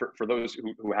about for those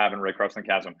who haven't read Crossing the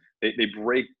Chasm, they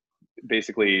break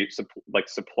basically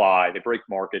supply. They break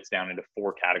markets down into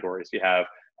 4 categories. You have,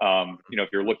 if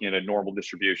you're looking at a normal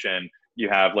distribution, you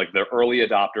have like the early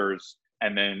adopters,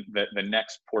 and then the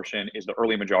next portion is the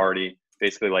early majority.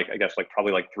 Basically,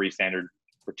 probably like 3 standard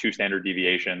or 2 standard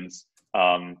deviations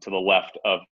to the left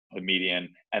of the median,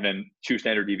 and then 2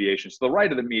 standard deviations to the right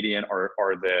of the median are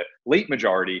the late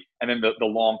majority, and then the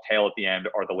long tail at the end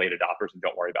are the late adopters, and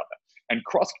don't worry about them. And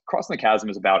Crossing the Chasm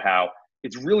is about how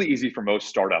it's really easy for most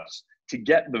startups to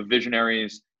get the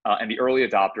visionaries and the early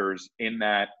adopters in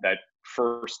that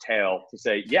first tail to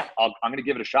say, yeah, I'm going to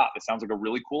give it a shot. It sounds like a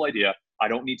really cool idea. I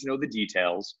don't need to know the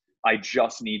details. I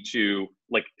just need to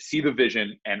see the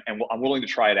vision, and I'm willing to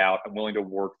try it out. I'm willing to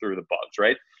work through the bugs,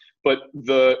 right? But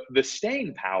the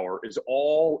staying power is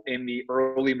all in the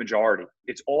early majority.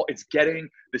 It's getting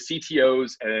the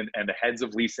CTOs and the heads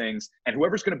of leasings and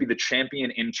whoever's going to be the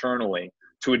champion internally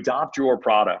to adopt your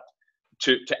product,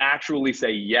 to actually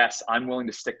say, yes, I'm willing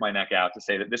to stick my neck out to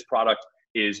say that this product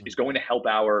is going to help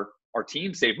our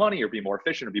team save money or be more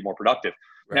efficient or be more productive.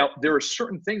 Right. Now, there are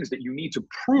certain things that you need to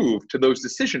prove to those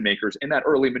decision makers in that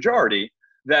early majority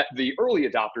that the early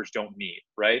adopters don't need,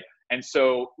 right? And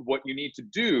so what you need to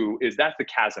do is, that's the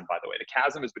chasm, by the way. The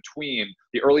chasm is between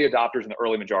the early adopters and the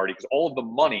early majority, because all of the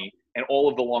money and all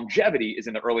of the longevity is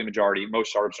in the early majority.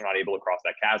 Most startups are not able to cross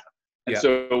that chasm. And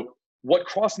so what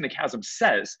Crossing the Chasm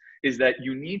says is that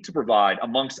you need to provide,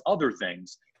 amongst other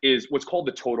things, is what's called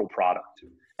the total product.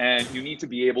 And you need to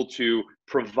be able to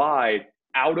provide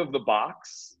out of the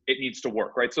box, it needs to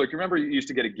work, right? So you remember you used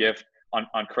to get a gift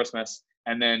on Christmas,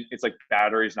 and then it's like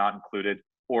batteries not included,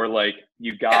 or like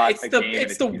you got a game.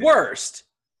 It's the worst.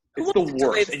 It's the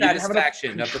worst. The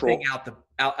satisfaction of the thing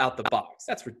out the box.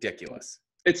 That's ridiculous.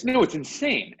 It's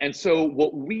insane. And so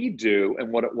what we do,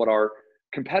 and what our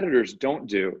competitors don't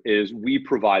do, is we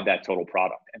provide that total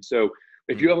product. And so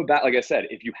if you have like I said,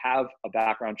 if you have a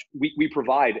background, we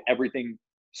provide everything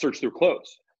search through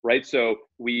close, right? So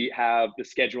we have the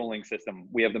scheduling system,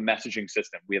 we have the messaging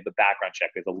system, we have the background check,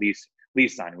 we have the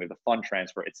lease signing, we have the fund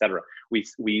transfer, et cetera.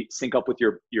 We sync up with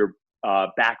your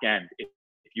back end if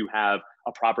you have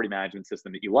a property management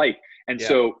system that you like. And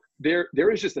so there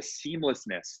is just a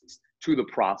seamlessness to the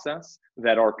process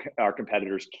that our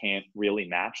competitors can't really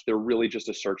match. They're really just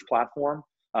a search platform.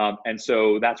 And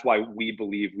so that's why we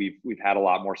believe we've had a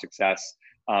lot more success.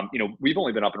 We've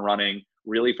only been up and running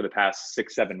really for the past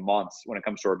 6-7 months when it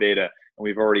comes to our beta, and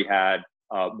we've already had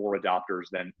more adopters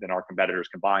than our competitors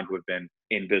combined, who have been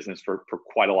in business for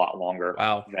quite a lot longer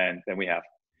than we have.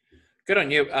 Good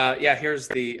on you. Here's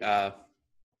the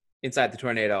Inside the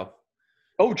Tornado.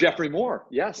 Oh, Jeffrey Moore.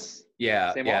 Yes.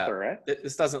 Yeah. Same author, right?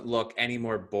 This doesn't look any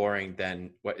more boring than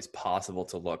what is possible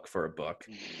to look for a book.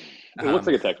 It looks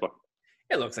like a textbook.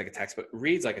 It looks like a textbook.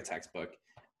 Reads like a textbook.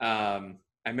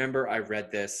 I remember I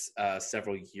read this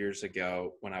several years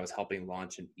ago when I was helping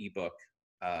launch an ebook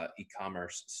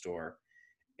e-commerce store.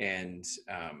 And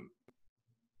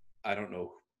I don't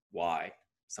know why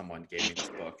someone gave me this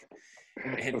book.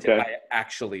 And I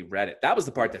actually read it. That was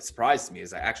the part that surprised me,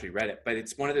 is I actually read it. But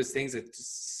it's one of those things that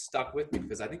just stuck with me,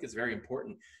 because I think it's very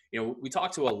important. We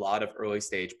talk to a lot of early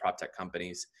stage prop tech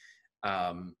companies,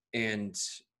 and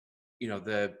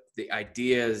the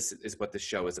ideas is what the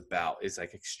show is about, is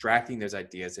like extracting those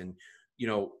ideas and,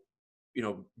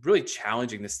 really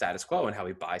challenging the status quo and how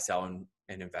we buy, sell, and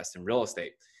invest in real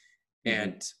estate. Mm-hmm.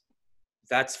 And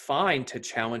that's fine to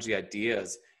challenge the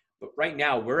ideas. But right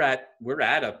now we're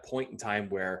at a point in time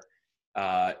where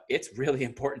it's really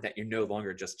important that you're no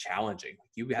longer just challenging.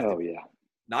 You have to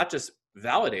not just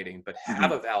validating, but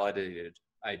have a validated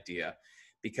idea,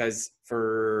 because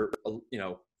for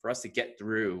us to get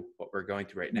through what we're going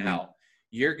through right now,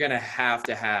 you're going to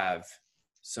have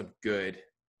some good,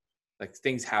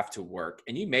 things have to work,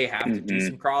 and you may have to do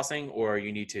some crossing, or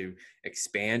you need to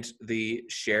expand the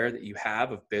share that you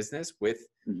have of business with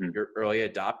your early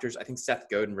adopters. I think Seth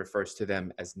Godin refers to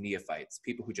them as neophytes,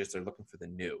 people who just are looking for the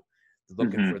new,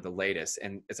 looking for the latest.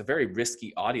 And it's a very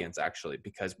risky audience, actually,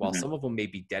 because while some of them may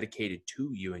be dedicated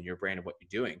to you and your brand and what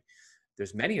you're doing,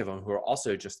 there's many of them who are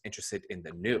also just interested in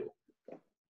the new.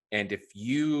 And if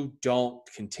you don't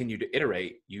continue to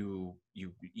iterate, you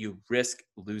risk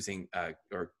losing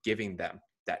or giving them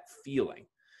that feeling,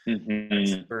 that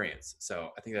experience. So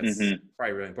I think that's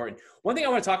probably really important. One thing I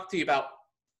want to talk to you about,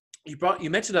 you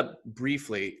mentioned it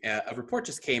briefly. A report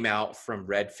just came out from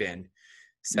Redfin,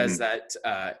 says that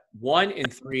 1 in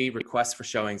 3 requests for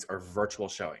showings are virtual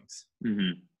showings.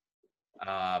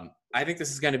 I think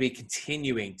this is going to be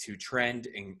continuing to trend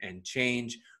and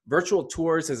change. Virtual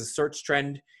tours as a search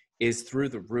trend is through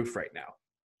the roof right now.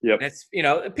 Yep. And it's,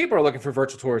 people are looking for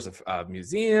virtual tours of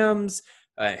museums,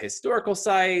 historical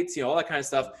sites, all that kind of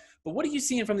stuff. But what are you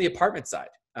seeing from the apartment side?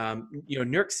 New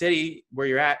York City, where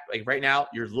you're at, like right now,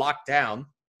 you're locked down.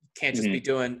 You can't just be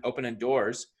doing opening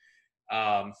doors.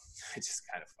 It's just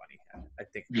kind of funny. I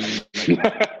think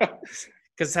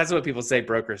because that's what people say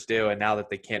brokers do. And now that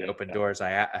they can't open doors,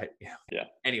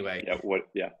 anyway. Yeah.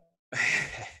 Yeah.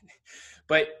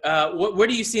 But what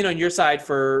are you seeing on your side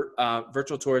for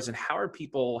virtual tours, and how are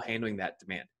people handling that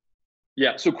demand?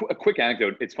 Yeah. So a quick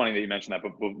anecdote. It's funny that you mentioned that,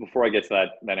 but before I get to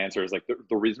that answer is like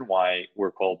the reason why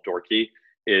we're called Doorkey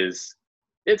is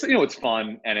it's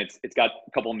fun and it's got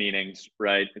a couple of meanings,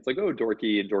 right? It's like, oh,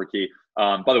 dorky and dorky.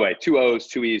 By the way, 2 O's,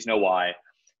 2 E's, no Y.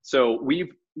 So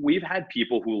we've had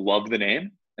people who love the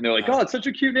name and they're like, oh, it's such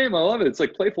a cute name. I love it. It's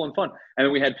like playful and fun. And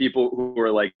then we had people who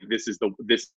were like, this is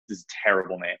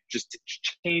terrible name. Just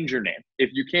change your name.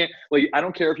 If you can't, like, I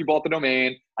don't care if you bought the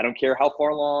domain. I don't care how far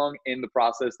along in the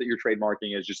process that you're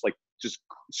trademarking is, just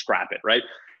scrap it. Right.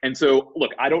 And so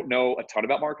look, I don't know a ton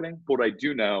about marketing, but what I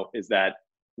do know is that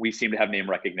we seem to have name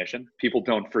recognition. People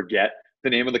don't forget the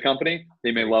name of the company.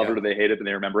 They may love it or they hate it, but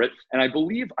they remember it. And I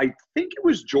think it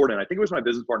was Jordan. I think it was my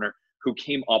business partner who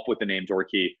came up with the name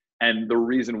Doorkey. And the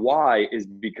reason why is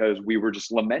because we were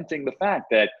just lamenting the fact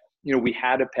that, we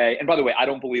had to pay. And by the way, I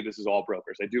don't believe this is all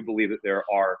brokers. I do believe that there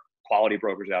are quality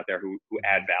brokers out there who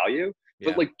add value,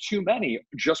 but like too many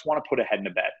just want to put a head in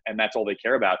a bed and that's all they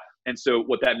care about. And so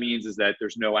what that means is that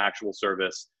there's no actual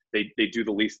service. They do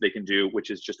the least they can do, which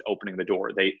is just opening the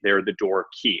door. They're the door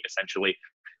key essentially.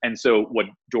 And so what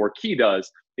Doorkey does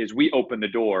is we open the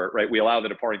door, right? We allow the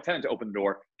departing tenant to open the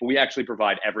door, but we actually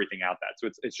provide everything out that. So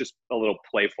it's just a little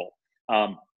playful.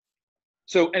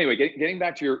 So anyway, getting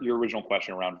back to your original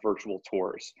question around virtual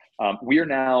tours, we are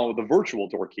now the virtual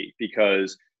Doorkey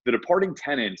because the departing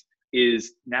tenant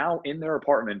is now in their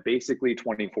apartment basically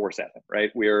 24/7,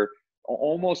 right? We're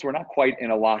not quite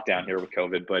in a lockdown here with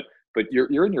COVID, but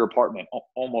you're in your apartment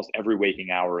almost every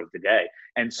waking hour of the day.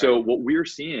 And so what we're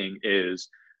seeing is,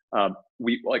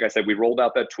 like I said, we rolled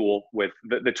out that tool with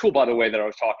the tool, by the way, that I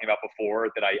was talking about before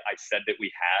that I said that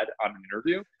we had on an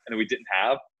interview and that we didn't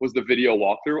have was the video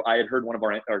walkthrough. I had heard one of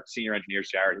our senior engineers,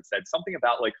 Jared, had said something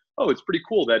about like, oh, it's pretty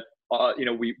cool that,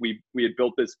 we had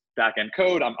built this back end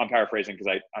code. I'm paraphrasing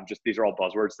because these are all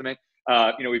buzzwords to me.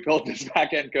 We built this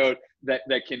back end code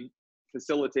that can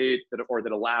facilitate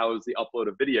that allows the upload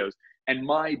of videos. And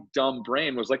my dumb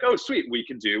brain was like, oh, sweet, we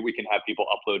can have people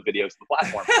upload videos to the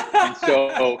platform.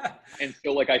 and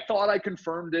so like, I thought I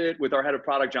confirmed it with our head of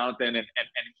product, Jonathan, and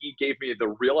he gave me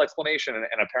the real explanation.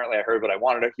 And apparently I heard what I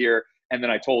wanted to hear. And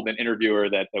then I told an interviewer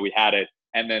that we had it.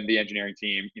 And then the engineering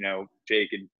team, Jake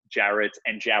and Jared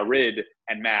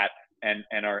and Matt and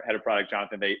our head of product,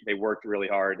 Jonathan, they worked really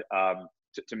hard,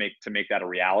 to make that a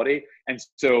reality. And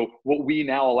so what we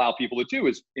now allow people to do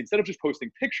is, instead of just posting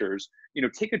pictures,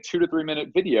 take a 2 to 3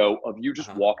 minute video of you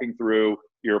just walking through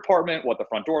your apartment, what the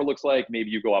front door looks like.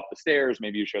 Maybe you go up the stairs,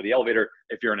 maybe you show the elevator.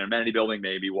 If you're in an amenity building,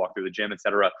 maybe you walk through the gym,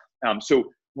 etc.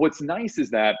 So what's nice is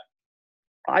that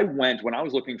when I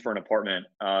was looking for an apartment,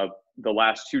 the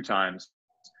last 2 times,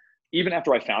 even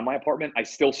after I found my apartment, I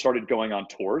still started going on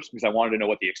tours because I wanted to know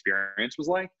what the experience was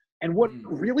like. And what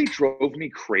really drove me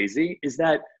crazy is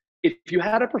that if you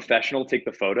had a professional take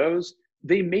the photos,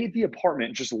 they made the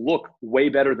apartment just look way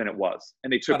better than it was.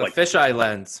 And they took the fisheye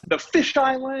lens. The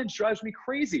fisheye lens drives me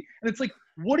crazy. And it's like,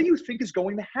 what do you think is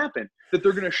going to happen? That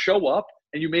they're going to show up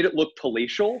and you made it look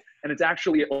palatial and it's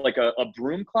actually like a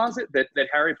broom closet that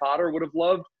Harry Potter would have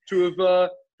loved to have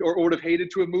or would have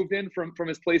hated to have moved in from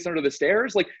his place under the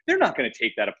stairs. Like, they're not going to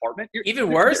take that apartment.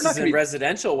 Even worse is in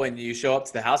residential, when you show up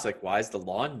to the house, like, why is the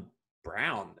lawn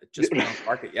brown? It just went on the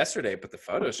market yesterday, but the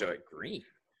photos show it green.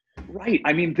 Right.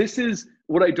 I mean, this is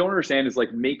what I don't understand is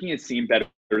like making it seem better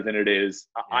than it is.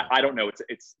 Yeah. I don't know.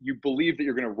 It's you believe that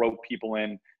you're going to rope people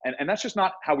in, and that's just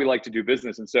not how we like to do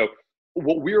business. And so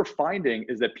what we're finding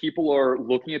is that people are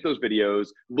looking at those videos,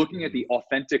 looking at the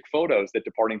authentic photos that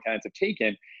departing tenants have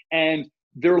taken, and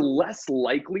they're less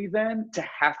likely then to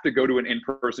have to go to an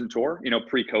in-person tour,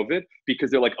 pre-COVID, because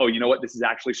they're like, oh, you know what, this is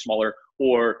actually smaller,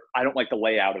 or I don't like the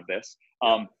layout of this.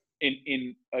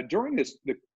 During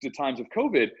the times of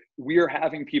COVID, we're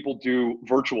having people do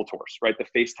virtual tours, right? The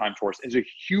FaceTime tours is a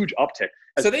huge uptick.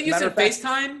 So they use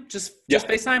FaceTime, just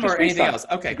FaceTime or anything else?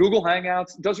 Okay. Google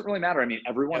Hangouts, doesn't really matter. I mean,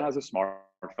 everyone has a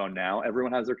smartphone now.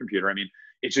 Everyone has their computer. I mean,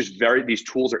 it's just these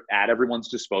tools are at everyone's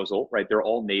disposal, right? They're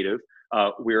all native.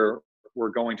 We're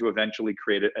going to eventually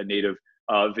create a native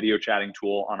video chatting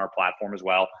tool on our platform as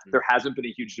well. Mm-hmm. There hasn't been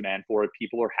a huge demand for it.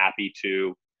 People are happy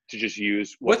to just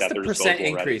use what's at their disposal. What's the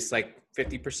percent increase? Like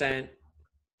 50%?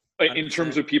 In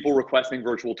terms of people requesting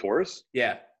virtual tours?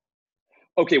 Yeah.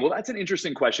 Okay, well, that's an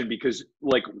interesting question because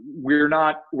like we're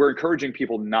encouraging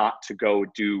people not to go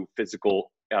do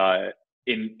physical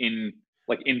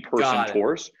in-person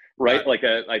tours, right? Like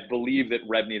I believe that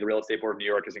REBNY, the Real Estate Board of New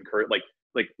York, is encouraged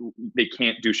like they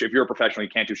can't do if you're a professional, you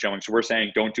can't do showings. So we're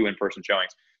saying don't do in-person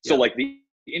showings. So like the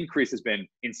increase has been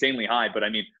insanely high, but I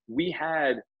mean,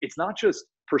 it's not just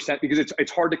percent because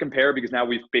it's hard to compare because now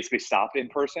we've basically stopped in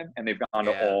person and they've gone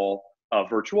to all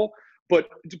virtual. But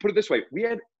to put it this way, we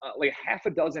had like half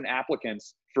a dozen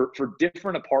applicants for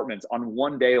different apartments on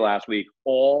one day last week,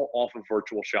 all off of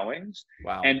virtual showings.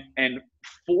 Wow. And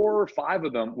 4 or 5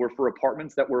 of them were for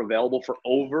apartments that were available for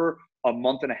over a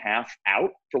month and a half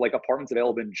out, for like apartments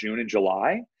available in June and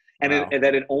July. And, and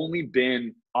that had only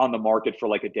been on the market for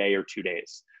like a day or 2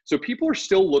 days. So people are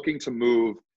still looking to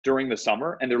move during the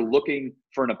summer and they're looking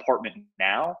for an apartment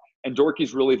now. And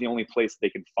Dorky's really the only place they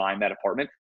can find that apartment.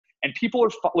 And people are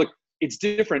like, it's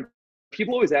different.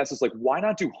 People always ask us like, why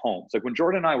not do homes? Like when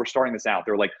Jordan and I were starting this out,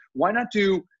 they were like, why not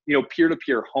do,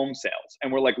 peer-to-peer home sales?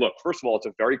 And we're like, look, first of all, it's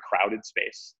a very crowded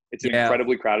space. It's an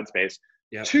incredibly crowded space.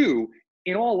 Yep. 2,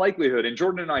 in all likelihood, and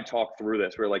Jordan and I talked through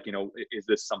this, we're like, is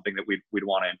this something that we'd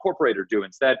want to incorporate or do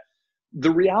instead?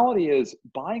 The reality is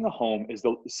buying a home is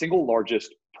the single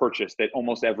largest purchase that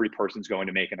almost every person's going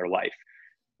to make in their life.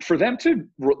 For them to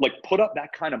like put up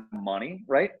that kind of money,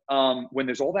 right? When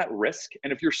there's all that risk,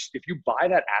 and if you buy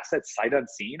that asset sight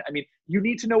unseen, I mean, you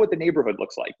need to know what the neighborhood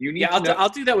looks like. You need. I'll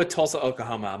do that with Tulsa,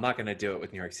 Oklahoma. I'm not going to do it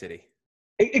with New York City.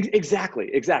 Exactly.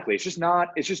 It's just not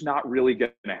really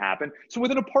going to happen. So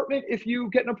with an apartment, if you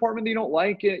get an apartment that you don't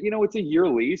like, it's a year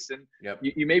lease, and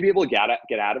you may be able to get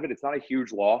out of it. It's not a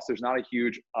huge loss. There's not a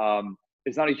huge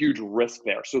risk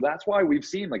there. So that's why we've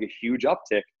seen like a huge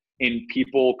uptick in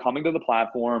people coming to the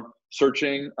platform,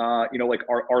 searching, like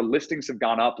our listings have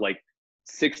gone up like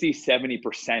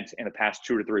 60-70% in the past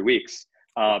 2 to 3 weeks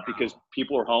because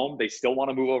people are home. They still want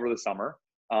to move over the summer.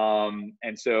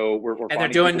 And so we're and they're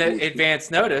doing the advance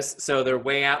notice. So they're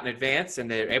way out in advance and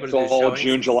they're able to do showings.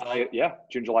 June, July. Yeah.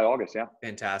 June, July, August. Yeah.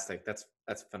 Fantastic. That's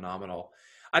phenomenal.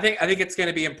 I think it's going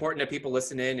to be important that people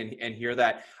listen in and hear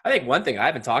that. I think one thing I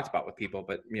haven't talked about with people,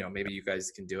 but maybe you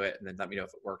guys can do it and then let me know if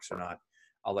it works or not.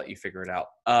 I'll let you figure it out.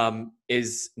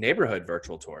 Is neighborhood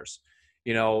virtual tours.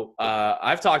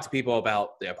 I've talked to people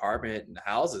about the apartment and the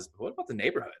houses, but what about the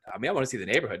neighborhood? I mean, I want to see the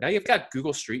neighborhood. Now you've got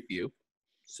Google Street View.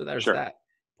 So there's that.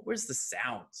 But where's the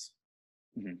sounds?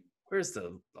 Mm-hmm. Where's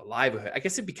the livelihood? I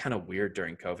guess it'd be kind of weird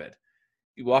during COVID.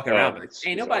 You walking around, but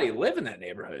ain't nobody live in that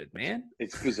neighborhood, man.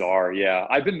 It's bizarre. Yeah.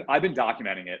 I've been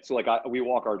documenting it. So like we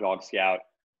walk our dog Scout.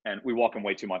 And we walk him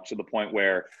way too much to the point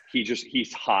where he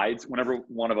hides whenever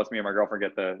one of us, me and my girlfriend,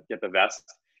 get the vest.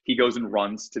 He goes and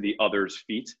runs to the other's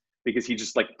feet because he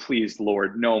just like, please,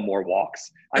 Lord, no more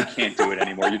walks. I can't do it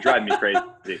anymore. You're driving me crazy.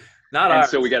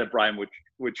 So we got a Brian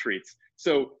Wood treats.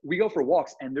 So we go for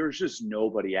walks and there's just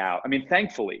nobody out. I mean,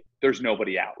 thankfully, there's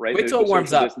nobody out, right? Wait till it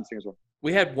warms up.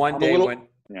 We had one day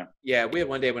we had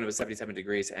one day when it was 77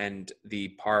 degrees and the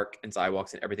park and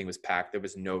sidewalks and everything was packed. There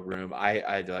was no room.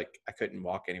 I couldn't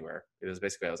walk anywhere. It was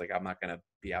basically, I was like, I'm not going to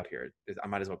be out here. I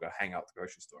might as well go hang out at the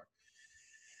grocery store.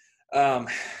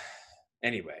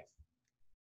 Anyway,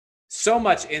 so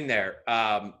much in there.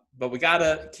 But we got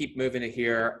to keep moving it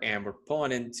here and we're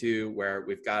pulling into where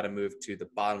we've got to move to the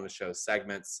bottom of the show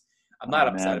segments. I'm not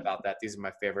upset about that. These are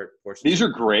my favorite portions. These are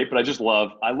great, but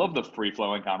I love the free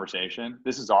flowing conversation.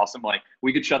 This is awesome. Like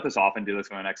we could shut this off and do this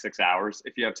for the next 6 hours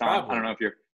if you have time. Probably. I don't know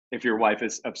if your wife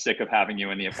is sick of having you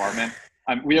in the apartment.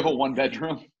 We have a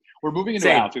 1-bedroom. We're moving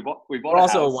into a house. We bought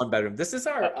also a 1-bedroom. This is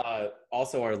our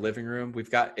also our living room.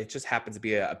 It just happens to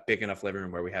be a big enough living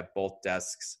room where we have both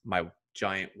desks, my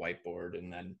giant whiteboard,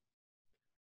 and then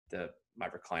my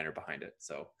recliner behind it.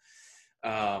 So.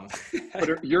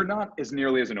 But you're not as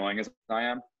nearly as annoying as I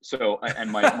am. So, and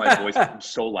my voice is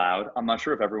so loud. I'm not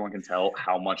sure if everyone can tell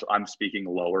how much I'm speaking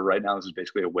lower right now. This is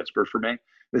basically a whisper for me.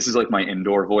 This is like my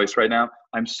indoor voice right now.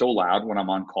 I'm so loud when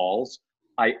I'm on calls.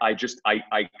 I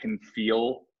can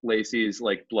feel Lacey's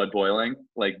like blood boiling,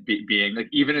 like being like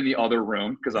even in the other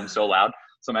room because I'm so loud.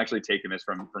 So I'm actually taking this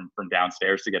from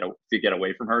downstairs to get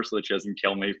away from her so that she doesn't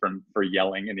kill me for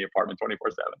yelling in the apartment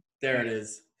 24/7. There it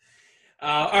is.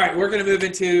 All right, we're going to move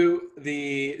into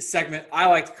the segment I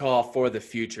like to call For the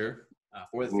Future.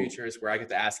 For the Future is where I get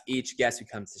to ask each guest who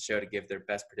comes to the show to give their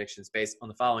best predictions based on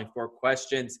the following 4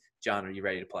 questions. John, are you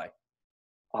ready to play?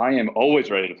 I am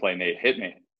always ready to play, Nate. Hit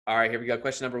me. All right, here we go.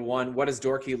 Question number 1. What does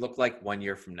Dorky look like 1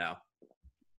 year from now?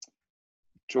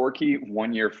 Dorky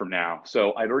 1 year from now.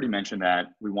 So I'd already mentioned that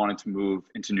we wanted to move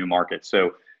into new markets.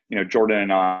 So, Jordan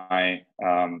and I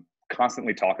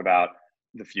constantly talk about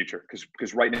the future,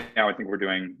 because right now I think we're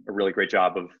doing a really great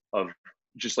job of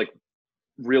just like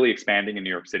really expanding in New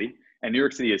York City. And New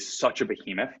York City is such a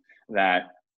behemoth that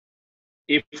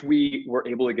if we were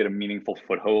able to get a meaningful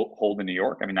foothold in New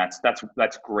York, I mean, that's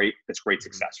great. That's great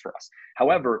success for us.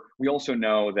 However, we also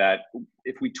know that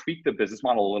if we tweak the business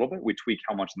model a little bit, we tweak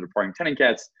how much the departing tenant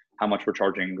gets, how much we're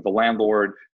charging the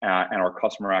landlord, and our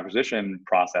customer acquisition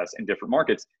process in different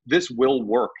markets, this will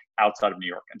work outside of New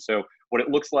York. And so what it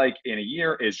looks like in a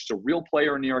year is just a real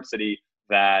player in New York City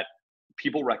that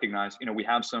people recognize. You know, we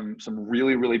have some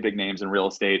really, really big names in real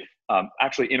estate,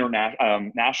 actually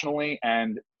nationally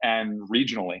and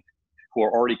regionally, who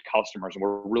are already customers, and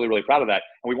we're really, really proud of that.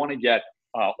 And we want to get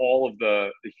all of the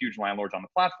huge landlords on the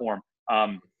platform.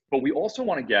 But we also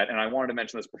want to get, and I wanted to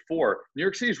mention this before, New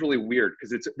York City is really weird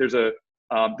because there's a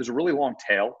really long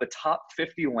tail. The top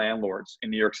 50 landlords in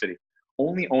New York City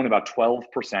only own about 12%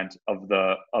 of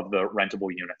the rentable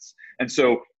units, and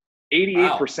so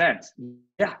 88%. Wow.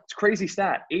 Yeah, it's a crazy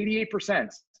stat. 88%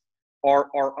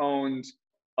 are owned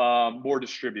more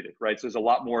distributed, right? So there's a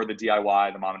lot more of the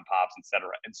DIY, the mom and pops, et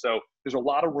cetera. And so there's a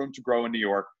lot of room to grow in New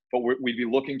York, but we'd be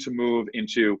looking to move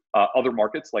into other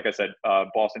markets, like I said,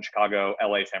 Boston, Chicago,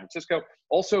 LA, San Francisco.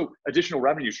 Also, additional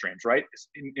revenue streams, right?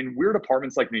 In weird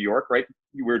apartments like New York, right?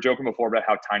 We were joking before about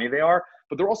how tiny they are,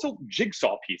 but they're also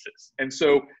jigsaw pieces. And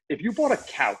so if you bought a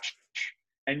couch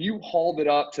and you hauled it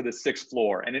up to the 6th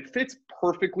floor and it fits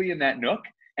perfectly in that nook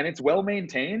and it's well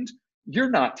maintained,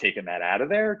 you're not taking that out of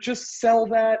there. Just sell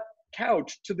that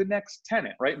couch to the next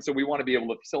tenant, right? And so we want to be able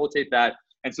to facilitate that.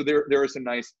 And so there are some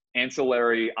nice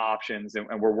ancillary options, and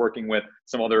we're working with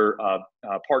some other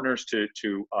partners to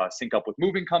sync up with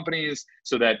moving companies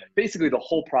so that basically the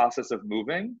whole process of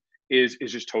moving is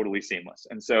just totally seamless.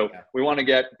 And so we want to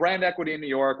get brand equity in New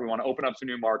York. We want to open up some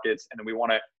new markets, and then we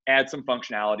want to add some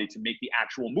functionality to make the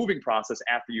actual moving process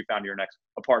after you found your next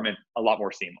apartment a lot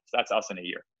more seamless. That's us in a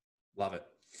year. Love it.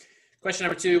 Question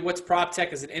number 2, what's prop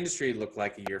tech as an industry look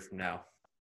like a year from now?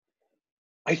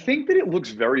 I think that it looks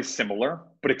very similar,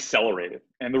 but accelerated.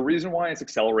 And the reason why it's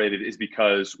accelerated is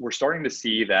because we're starting to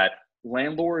see that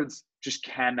landlords just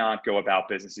cannot go about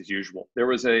business as usual. There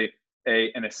was an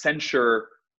Accenture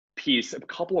piece a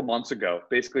couple of months ago,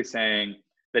 basically saying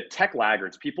that tech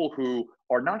laggards, people who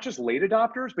are not just late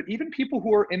adopters, but even people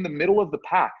who are in the middle of the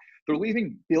pack, they're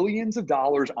leaving billions of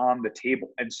dollars on the table.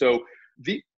 And so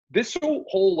this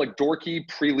whole like Door-Key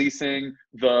pre-leasing,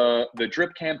 the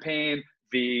drip campaign,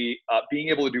 the being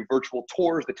able to do virtual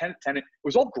tours, the tenant, it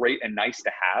was all great and nice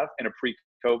to have in a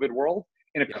pre-COVID world.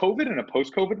 In a COVID and a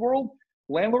post-COVID world,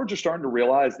 landlords are starting to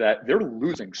realize that they're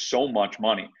losing so much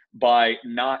money by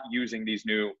not using these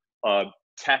new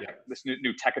this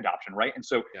new tech adoption, right? And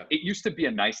so it used to be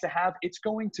a nice to have. It's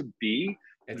going to be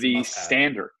the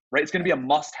standard, right? It's going to be a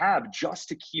must have just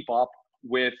to keep up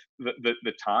with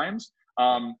the times.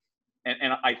 And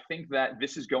I think that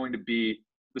this is going to be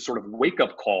the sort of wake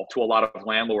up call to a lot of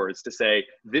landlords to say,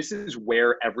 this is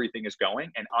where everything is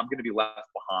going, and I'm going to be left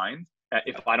behind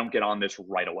if I don't get on this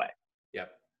right away.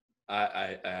 Yep.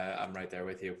 I'm right there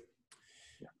with you.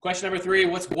 Question number 3,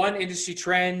 what's one industry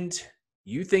trend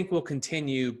you think will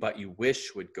continue, but you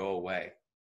wish would go away?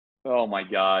 Oh my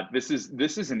God. This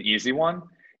is an easy one.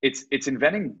 It's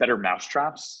inventing better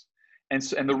mousetraps. And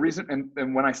the reason,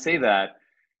 and when I say that,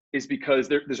 is because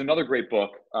there's another great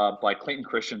book by Clayton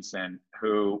Christensen,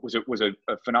 who was a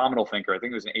phenomenal thinker. I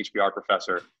think he was an HBR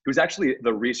professor. He was actually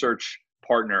the research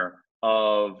partner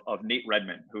of Nate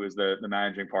Redman, who is the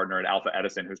managing partner at Alpha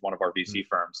Edison, who's one of our VC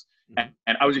firms.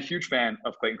 And I was a huge fan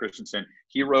of Clayton Christensen.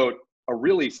 He wrote a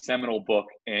really seminal book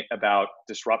about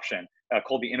disruption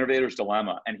called The Innovator's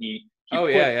Dilemma. And he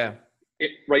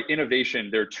innovation.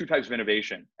 There are 2 types of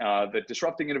innovation: the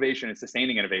disrupting innovation and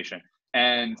sustaining innovation.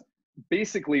 And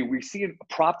basically, we see in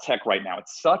prop tech right now,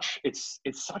 it's such in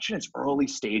its early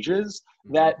stages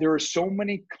that there are so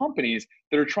many companies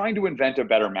that are trying to invent a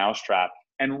better mousetrap.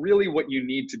 And really, what you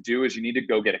need to do is you need to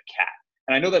go get a cat.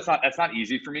 And I know that's not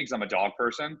easy for me because I'm a dog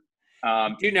person.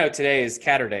 You know, today is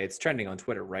Catter Day. It's trending on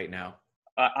Twitter right now.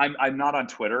 I'm not on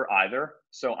Twitter either,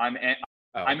 so I'm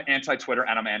anti-Twitter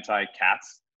and I'm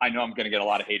anti-cats. I know I'm going to get a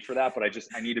lot of hate for that, but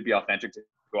I need to be authentic to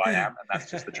who I am, and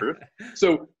that's just the truth.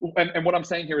 So, and what I'm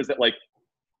saying here is that like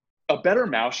a better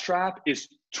mousetrap is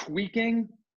tweaking.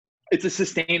 It's a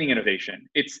sustaining innovation.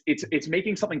 It's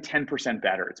making something 10%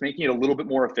 better. It's making it a little bit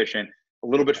more efficient, a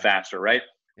little bit faster, right?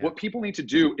 Yeah. What people need to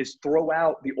do is throw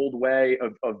out the old way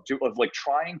of like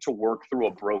trying to work through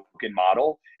a broken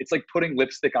model. It's like putting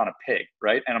lipstick on a pig,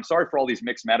 right? And I'm sorry for all these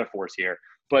mixed metaphors here,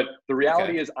 but the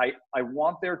reality is I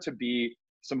want there to be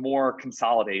some more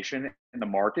consolidation in the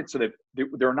market so that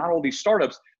there are not all these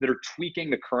startups that are tweaking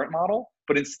the current model,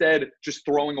 but instead just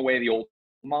throwing away the old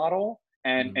model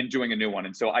and doing a new one.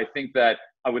 And so I think that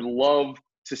I would love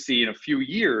to see in a few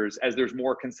years, as there's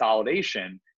more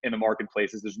consolidation in the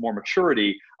marketplace, as there's more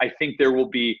maturity, I think there will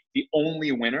be the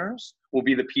only winners will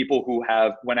be the people who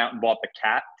have went out and bought the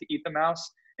cat to eat the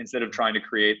mouse instead of trying to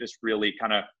create this really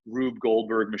kind of Rube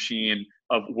Goldberg machine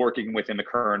of working within the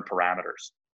current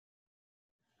parameters.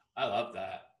 I love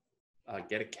that.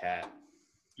 Get a cat.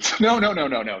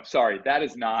 No. Sorry, that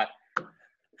is not.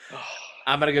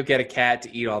 I'm gonna go get a cat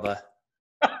to eat all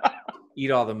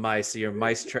the mice. So your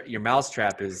mouse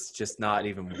trap is just not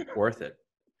even worth it.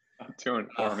 I'm doing it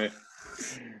for me.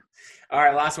 All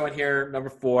right, last one here, number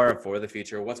 4 for the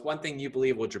future. What's one thing you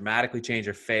believe will dramatically change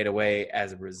or fade away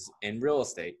in real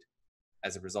estate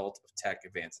as a result of tech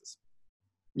advances?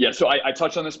 Yeah, so I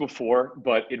touched on this before,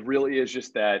 but it really is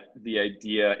just that the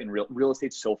idea in real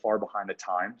estate's so far behind the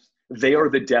times. They are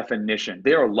the definition.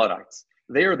 They are Luddites.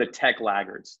 They are the tech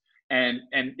laggards. And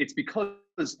it's because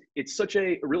it's such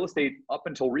a real estate up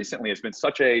until recently has been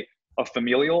such a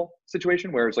familial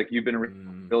situation where it's like you've been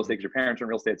in real estate because your parents are in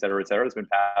real estate, et cetera, et cetera. It's been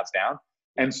passed down.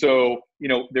 And so,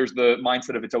 there's the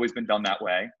mindset of it's always been done that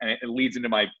way. And it leads into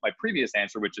my previous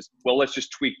answer, which is, well, let's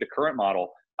just tweak the current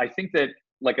model. I think that,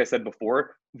 like I said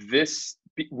before,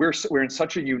 we're in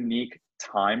such a unique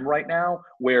time right now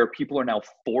where people are now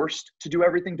forced to do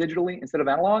everything digitally instead of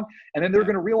analog. And then they're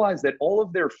going to realize that all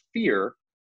of their fear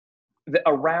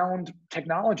around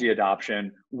technology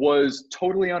adoption was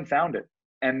totally unfounded.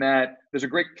 And that there's a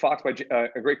great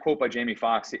quote by Jamie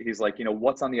Foxx. He's like,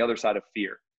 what's on the other side of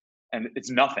fear? And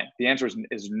it's nothing. The answer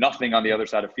is nothing on the other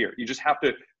side of fear. You just have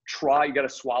to try. You got to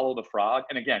swallow the frog.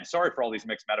 And again, sorry for all these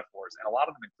mixed metaphors, and a lot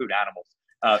of them include animals.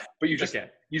 But you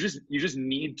just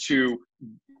need to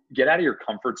get out of your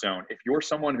comfort zone. If you're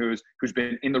someone who's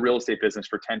been in the real estate business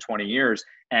for 10, 20 years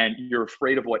and you're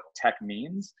afraid of what tech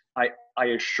means, I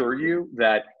assure you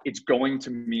that it's going to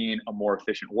mean a more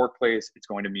efficient workplace. It's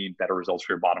going to mean better results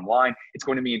for your bottom line. It's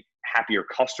going to mean happier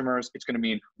customers. It's going to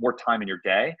mean more time in your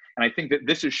day. And I think that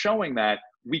this is showing that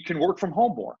we can work from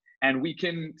home more. And we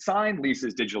can sign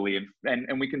leases digitally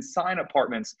and we can sign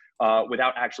apartments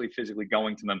without actually physically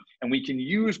going to them. And we can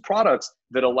use products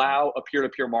that allow a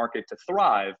peer-to-peer market to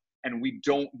thrive. And we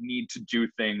don't need to do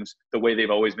things the way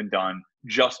they've always been done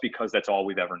just because that's all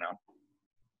we've ever known.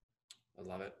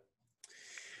 I love it.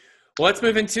 Well, let's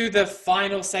move into the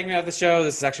final segment of the show.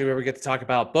 This is actually where we get to talk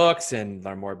about books and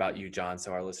learn more about you, John,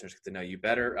 so our listeners get to know you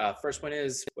better. First one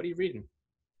is, what are you reading?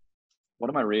 What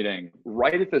am I reading?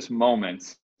 Right at this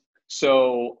moment.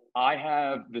 So I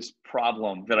have this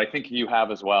problem that I think you have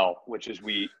as well, which is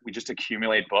we just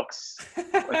accumulate books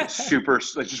like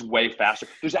just way faster.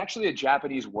 There's actually a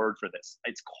Japanese word for this.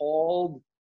 It's called,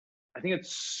 I think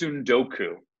it's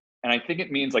sundoku. And I think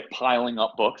it means like piling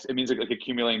up books. It means like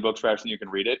accumulating books faster than you can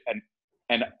read it.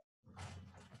 And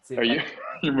are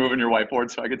you're moving your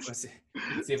whiteboard so I can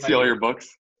see all your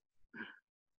books?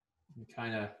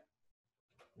 Kind of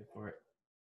wait for it.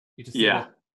 You just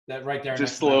that right there.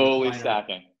 Just slowly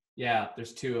stacking. Yeah,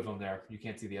 there's 2 of them there. You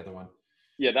can't see the other one.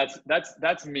 Yeah,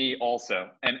 that's me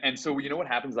also. And so what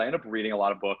happens is I end up reading a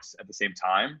lot of books at the same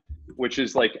time, which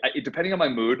is like, depending on my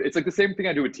mood, it's like the same thing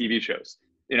I do with TV shows.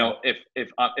 If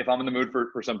I'm in the mood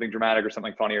for something dramatic or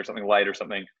something funny or something light or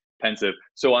something pensive.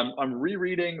 So I'm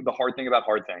rereading The Hard Thing About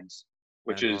Hard Things,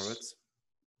 which is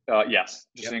yes,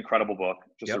 just an incredible book,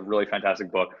 just a really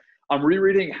fantastic book. I'm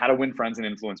rereading How to Win Friends and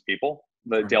Influence People,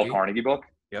 the Dale Carnegie book.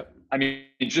 Yep. I mean,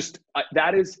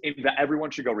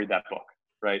 everyone should go read that book,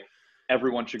 right?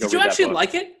 Everyone should go read that book. Did you actually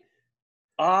like it?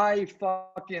 I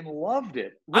fucking loved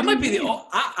it. I'm going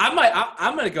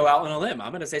to go out on a limb.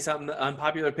 I'm going to say something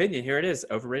unpopular opinion. Here it is.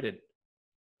 Overrated.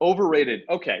 Overrated.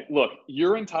 Okay. Look,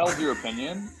 you're entitled to your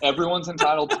opinion. Everyone's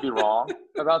entitled to be wrong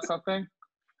about something.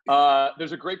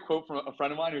 There's a great quote from a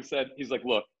friend of mine who said, he's like,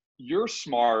 look, you're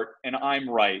smart and I'm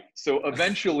right. So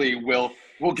eventually we'll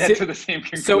get to the same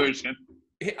conclusion.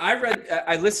 So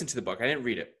I listened to the book. I didn't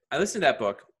read it. I listened to that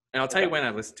book. And I'll tell you when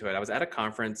I listened to it. I was at a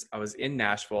conference. I was in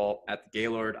Nashville at the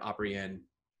Gaylord Opry Inn.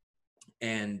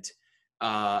 And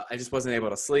I just wasn't able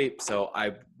to sleep. So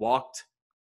I walked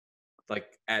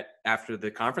after the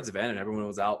conference event and everyone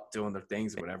was out doing their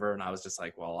things or whatever. And I was just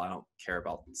like, well, I don't care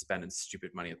about spending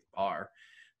stupid money at the bar.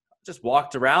 I just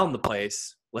walked around the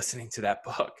place listening to that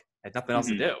book. I had nothing else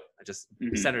to do. I just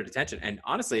centered attention. And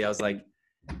honestly, I was like,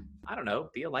 I don't know,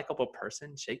 be a likable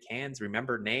person, shake hands,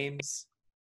 remember names.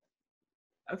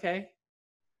 Okay.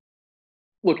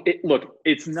 Look,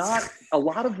 it's not a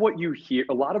lot of what you hear,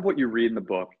 a lot of what you read in the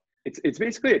book. It's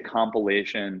basically a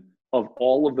compilation of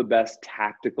all of the best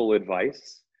tactical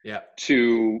advice Yeah.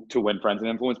 to win friends and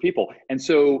influence people. And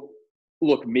so,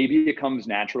 look, maybe it comes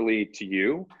naturally to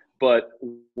you, but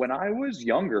when I was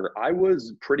younger, I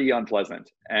was pretty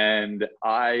unpleasant, and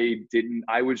I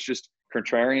was just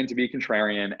contrarian to be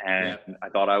contrarian, and Yeah. I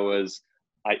thought I always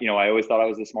thought I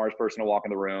was the smartest person to walk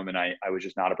in the room, and I was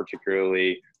just not a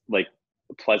particularly like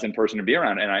pleasant person to be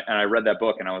around. And I read that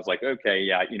book, and I was like, okay,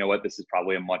 yeah, you know what, this is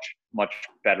probably a much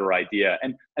better idea.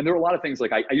 And there were a lot of things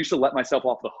like I used to let myself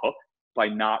off the hook by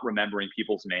not remembering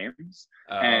people's names.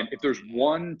 And if there's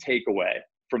one takeaway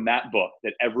from that book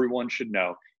that everyone should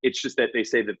know, it's just that they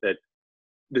say that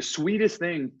the sweetest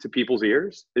thing to people's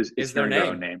ears is their hearing name.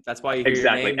 their own name. That's why you hear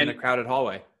your name in a crowded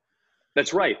hallway.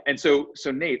 That's right. And so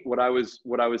Nate, what I was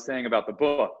saying about the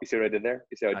book, you see what I did there?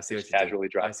 You see how I just casually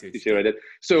dropped? You see what I did?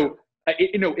 So,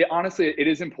 honestly, it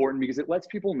is important because it lets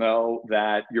people know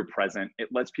that you're present. It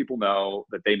lets people know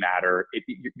that they matter.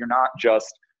 You're not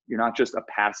just a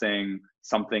passing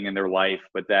something in their life,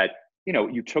 but that,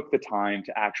 you took the time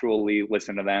to actually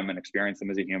listen to them and experience them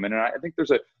as a human. And I think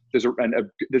there's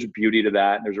a beauty to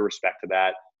that. And there's a respect to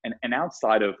that. And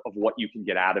outside of what you can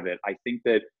get out of it, I think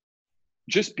that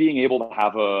just being able to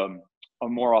have a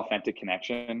more authentic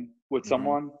connection with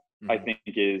someone, I think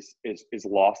is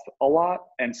lost a lot.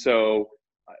 And so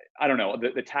I don't know,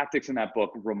 the tactics in that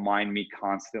book remind me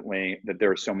constantly that there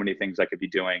are so many things I could be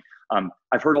doing.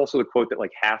 I've heard also the quote that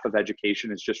like half of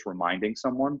education is just reminding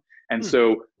someone. And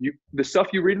so the stuff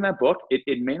you read in that book,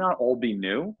 it may not all be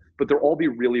new, but they'll all be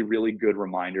really, really good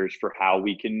reminders for how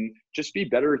we can just be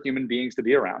better human beings to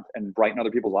be around and brighten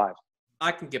other people's lives.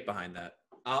 I can get behind that.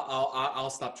 I'll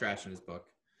stop trashing his book.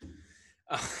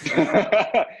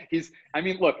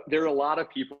 Look, there are a lot of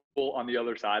people on the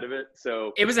other side of it.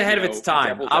 So it was ahead of its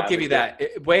time. I'll give you that.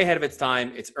 Way ahead of its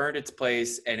time. It's earned its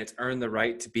place, and it's earned the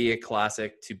right to be a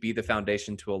classic, to be the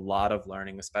foundation to a lot of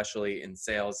learning, especially in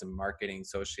sales and marketing,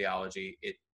 sociology.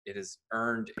 It has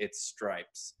earned its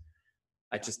stripes.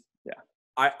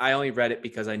 I only read it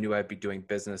because I knew I'd be doing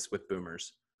business with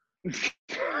boomers.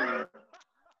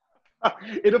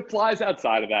 It applies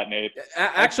outside of that, Nate.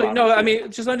 Actually, no, I mean,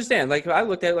 just understand, like I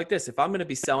looked at it like this. If I'm going to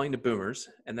be selling to boomers,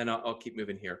 and then I'll keep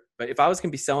moving here, but if I was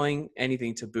going to be selling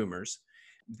anything to boomers,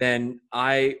 then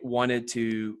I wanted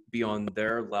to be on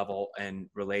their level and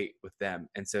relate with them.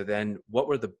 And so then what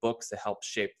were the books that helped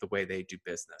shape the way they do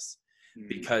business?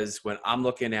 Because when I'm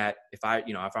looking at, if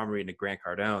I'm reading a Grant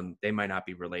Cardone, they might not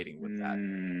be relating with that.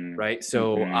 Right.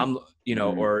 So I'm,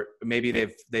 or maybe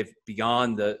they've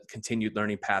beyond the continued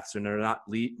learning paths and they're not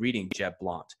reading Jeb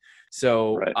Blount.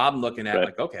 So I'm looking at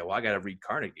like, okay, well, I got to read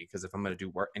Carnegie, because if I'm going to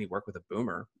do any work with a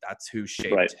boomer, that's who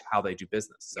shaped how they do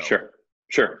business. So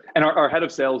Sure. And our head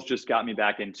of sales just got me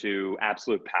back into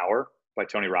Absolute Power by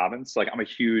Tony Robbins. Like, I'm a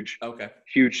huge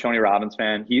Tony Robbins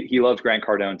fan. He loves Grant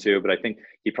Cardone too, but I think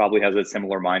he probably has a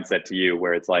similar mindset to you,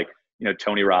 where it's like,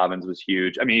 Tony Robbins was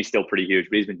huge. I mean, he's still pretty huge,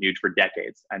 but he's been huge for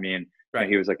decades. I mean,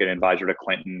 he was like an advisor to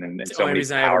Clinton and so many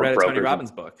reason I ever read a Tony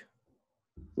Robbins book.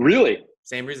 Really?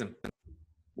 Same reason.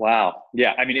 Wow.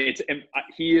 Yeah. I mean,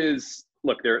 he is,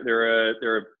 look, there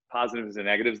are positives and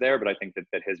negatives there, but I think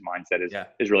that his mindset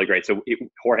is really great. So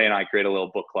Jorge and I create a little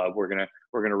book club. We're gonna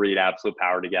read Absolute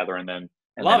Power together, and then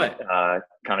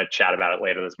kind of chat about it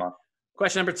later this month.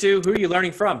 Question number 2: who are you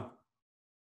learning from?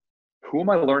 Who am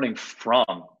I learning from?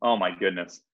 Oh my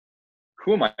goodness,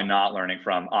 who am I not learning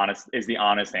from? Is the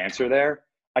honest answer there.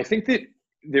 I think that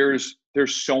there's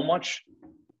so much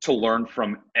to learn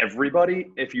from everybody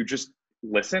if you just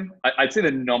listen. I'd say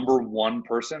the number one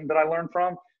person that I learned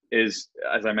from is,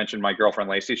 as I mentioned, my girlfriend,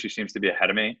 Lacey. She seems to be ahead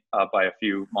of me by a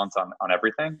few months on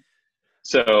everything.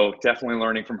 So definitely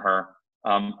learning from her.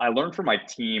 I learned from my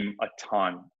team a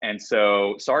ton. And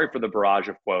so sorry for the barrage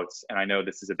of quotes. And I know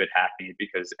this is a bit hackneyed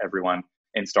because everyone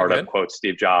in startup quotes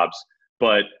Steve Jobs.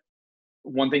 But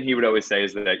one thing he would always say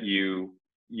is that you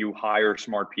hire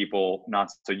smart people, not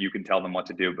so you can tell them what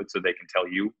to do, but so they can tell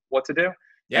you what to do.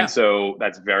 Yeah. And so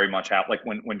that's very much how, like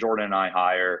when Jordan and I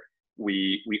hire,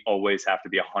 we always have to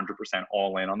be 100%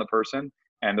 all in on the person.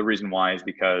 And the reason why is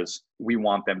because we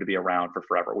want them to be around for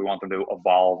forever. We want them to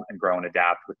evolve and grow and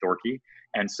adapt with Dorky.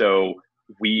 And so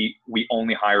we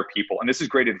only hire people. And this is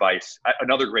great advice.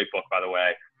 Another great book, by the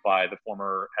way, by the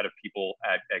former head of people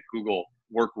at Google,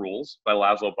 Work Rules by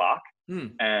Laszlo Bock.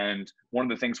 And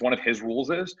one of his rules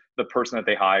is the person that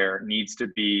they hire needs to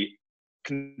be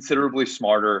considerably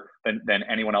smarter than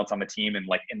anyone else on the team in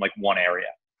one area,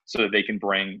 so that they can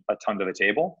bring a ton to the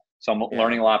table. So I'm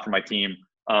learning a lot from my team.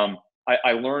 We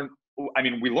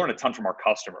learn a ton from our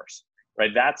customers,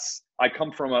 right? I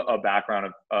come from a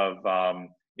background of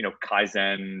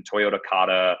Kaizen, Toyota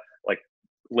Kata, like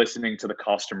listening to the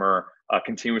customer,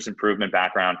 continuous improvement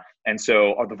background. And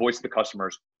so the voice of the customer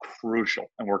is crucial.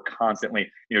 And we're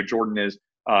constantly, Jordan is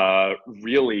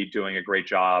really doing a great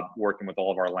job working with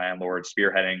all of our landlords,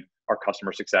 spearheading our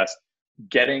customer success,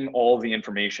 getting all the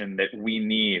information that we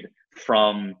need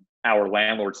from our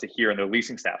landlords to hear and their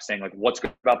leasing staff, saying like, what's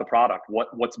good about the product,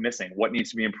 what's missing, what needs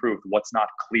to be improved, what's not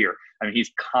clear. I mean, he's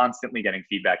constantly getting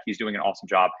feedback. He's doing an awesome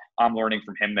job. I'm learning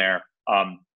from him there.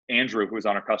 Andrew, who is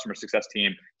on our customer success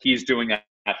team, he's doing that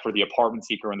for the apartment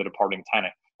seeker and the departing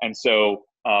tenant. And so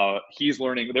he's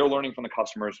learning, they're learning from the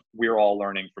customers. We're all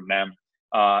learning from them.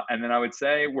 And then I would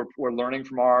say we're learning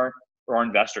from our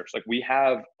investors. Like, we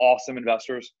have awesome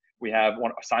investors. We have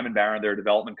Simon Barron, their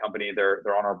development company. They're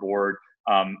on our board.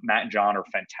 Matt and John are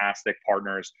fantastic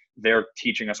partners. They're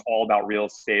teaching us all about real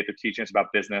estate. They're teaching us about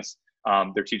business.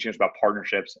 They're teaching us about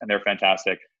partnerships, and they're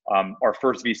fantastic. Our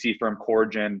first VC firm,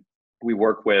 Corrigan, we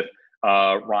work with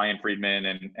Ryan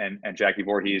Friedman and Jackie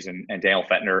Voorhees and Daniel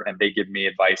Fentner, and they give me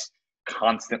advice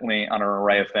constantly on an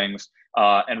array of things.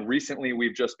 And recently,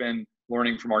 we've just been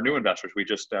learning from our new investors. We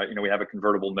just, we have a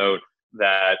convertible note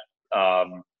that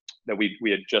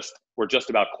we're just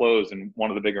about closed, and one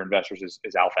of the bigger investors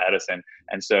is Alpha Edison.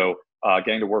 And so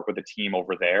getting to work with the team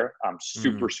over there, I'm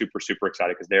super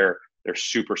excited, because they're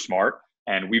super smart,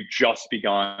 and we've just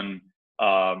begun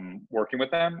working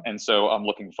with them. And so I'm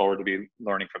looking forward to be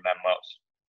learning from them most.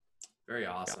 Very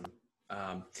awesome.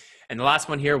 Yeah. And the last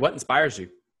one here, what inspires you?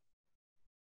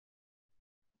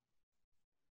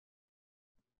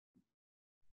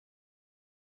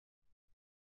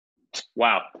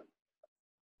 Wow.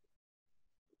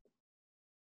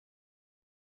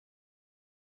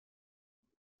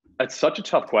 That's such a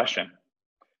tough question.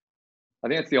 I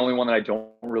think it's the only one that I don't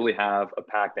really have a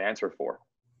packed answer for.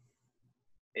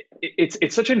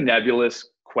 It's such a nebulous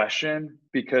question,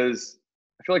 because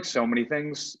I feel like so many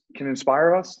things can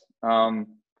inspire us. I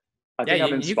think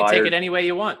I'm inspired. You can take it any way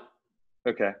you want.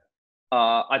 Okay.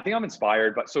 I think I'm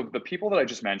inspired, so the people that I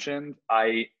just mentioned,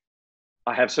 I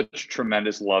have such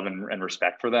tremendous love and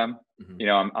respect for them.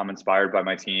 Mm-hmm. I'm inspired by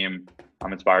my team.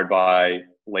 I'm inspired by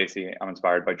Lacey. I'm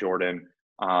inspired by Jordan.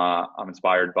 I'm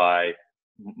inspired by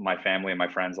my family and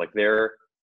my friends. Like, they're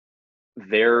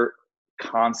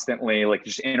constantly, like,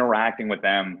 just interacting with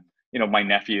them. My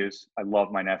nephews, I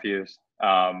love my nephews.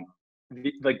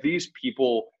 These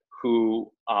people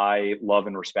who I love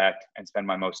and respect and spend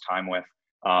my most time with,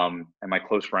 and my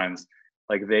close friends,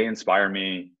 like, they inspire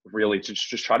me really to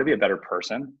just try to be a better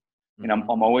person. Mm-hmm. And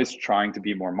I'm always trying to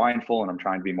be more mindful, and I'm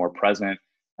trying to be more present.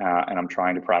 And I'm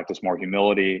trying to practice more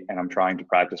humility, and I'm trying to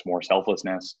practice more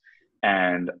selflessness.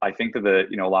 And I think that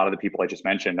a lot of the people I just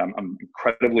mentioned, I'm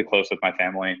incredibly close with my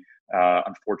family.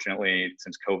 Unfortunately,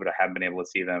 since COVID, I haven't been able to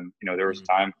see them. There was a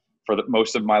time for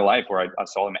most of my life where I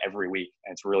saw them every week,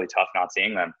 and it's really tough not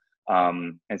seeing them.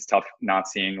 It's tough not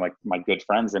seeing, like, my good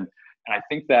friends. And I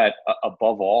think that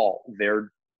above all,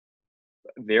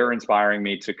 they're inspiring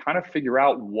me to kind of figure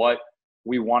out what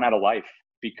we want out of life,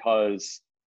 because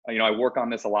I work on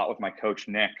this a lot with my coach,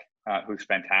 Nick, who's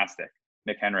fantastic,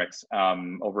 Nick Henricks,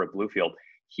 over at Bluefield.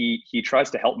 He tries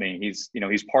to help me.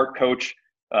 He's part coach,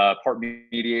 part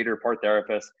mediator, part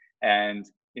therapist. And,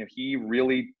 he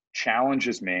really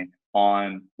challenges me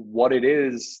on what it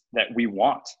is that we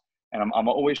want. And I'm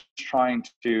always trying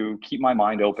to keep my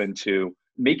mind open to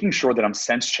making sure that I'm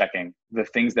sense checking the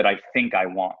things that I think I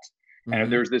want. Mm-hmm. And if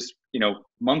there's this,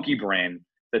 monkey brain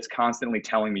that's constantly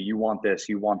telling me, you want this,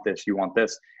 you want this, you want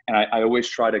this. And I always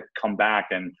try to come back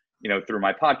and, through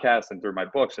my podcast and through my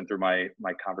books and through my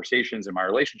conversations and my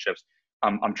relationships,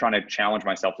 I'm trying to challenge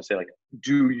myself to say, like,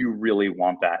 do you really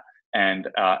want that? And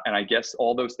I guess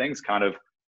all those things kind of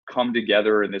come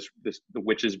together in the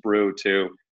witch's brew to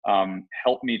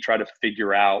help me try to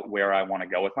figure out where I want to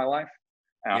go with my life.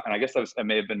 And I guess that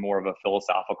may have been more of a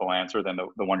philosophical answer than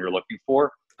the one you're looking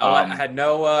for. I had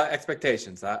no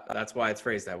expectations. That's why it's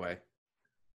phrased that way.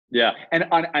 Yeah.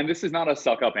 And this is not a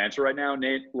suck up answer right now,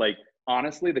 Nate. Like,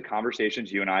 honestly, the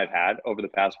conversations you and I have had over the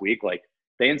past week, like,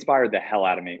 they inspired the hell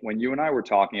out of me. When you and I were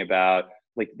talking about,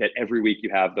 like, that every week you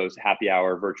have those happy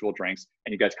hour virtual drinks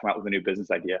and you guys come out with a new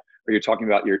business idea, or you're talking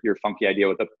about your funky idea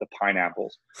with the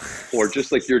pineapples, or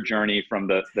just like your journey from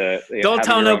the don't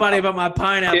tell nobody about my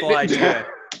pineapple idea.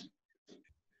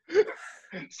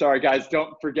 Sorry, guys,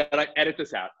 don't forget. I edit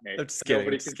this out, Nate. I'm just kidding.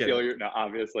 Nobody can steal your. No,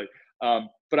 obviously.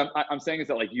 But I'm saying is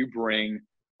that, like, you bring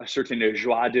a certain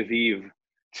joie de vivre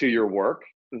to your work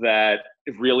that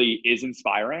really is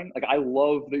inspiring. Like, I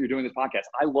love that you're doing this podcast.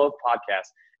 I love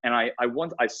podcasts, and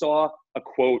I saw a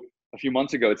quote a few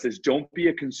months ago. It says, "Don't be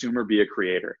a consumer, be a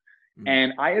creator." Mm-hmm.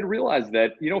 And I had realized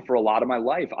that, for a lot of my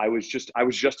life, I was just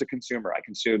a consumer. I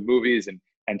consumed movies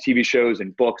and TV shows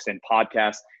and books and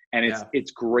podcasts. And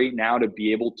it's great now to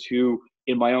be able to,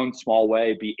 in my own small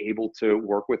way, be able to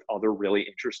work with other really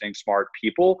interesting, smart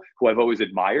people who I've always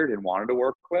admired and wanted to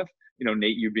work with. You know,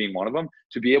 Nate, you being one of them,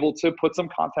 to be able to put some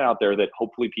content out there that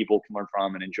hopefully people can learn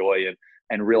from and enjoy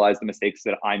and realize the mistakes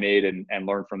that I made and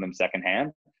learn from them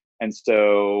secondhand. And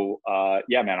so,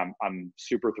 yeah, man, I'm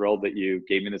super thrilled that you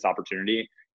gave me this opportunity.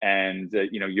 And,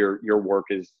 you know, your work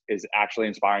is actually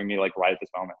inspiring me like right at this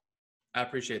moment. I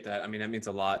appreciate that. I mean, that means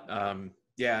a lot.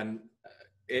 Yeah. And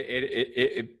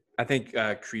I think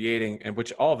creating, and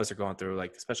which all of us are going through,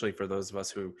 like, especially for those of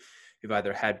us who've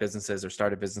either had businesses or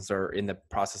started business or in the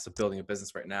process of building a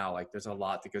business right now, like there's a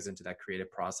lot that goes into that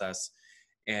creative process.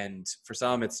 And for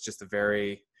some, it's just a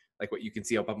very, like what you can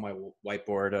see up on my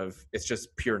whiteboard of, it's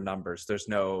just pure numbers. There's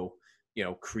no, you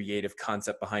know, creative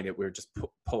concept behind it. We're just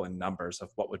pulling numbers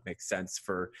of what would make sense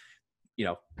for, you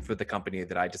know, for the company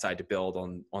that I decide to build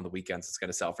on the weekends. It's going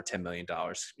to sell for $10 million.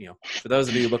 You know, for those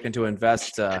of you looking to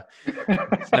invest, send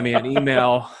me an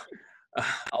email.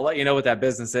 I'll let you know what that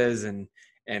business is and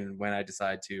when I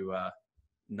decide to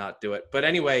not do it. But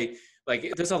anyway,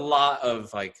 like there's a lot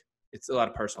of it's a lot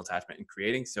of personal attachment in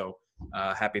creating. So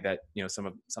happy that, you know,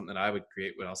 something that I would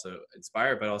create would also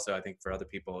inspire, but also I think for other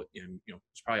people, you know,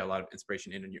 there's probably a lot of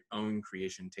inspiration in your own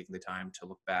creation, taking the time to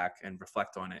look back and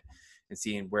reflect on it and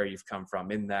seeing where you've come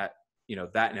from in that, you know,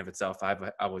 that in of itself,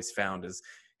 I've always found is,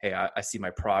 hey, I see my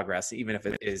progress, even if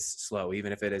it is slow,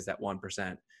 even if it is that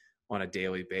 1% on a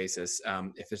daily basis.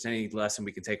 If there's any lesson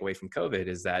we can take away from COVID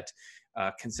is that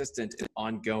consistent and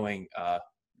ongoing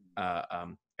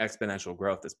exponential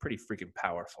growth is pretty freaking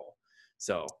powerful.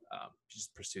 So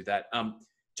just pursue that.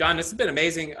 John, this has been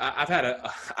amazing. I've had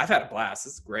a blast.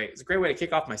 This is great. It's a great way to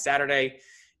kick off my Saturday.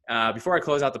 Before I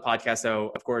close out the podcast,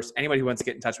 though, of course, anybody who wants to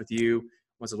get in touch with you,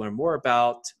 wants to learn more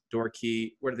about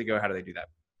DoorKey, where do they go? How do they do that?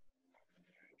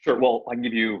 Sure. Well, I can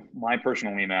give you my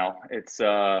personal email. It's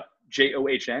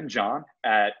JOHN, John,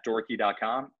 at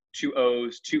doorkey.com. 2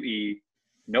 O's, 2 E,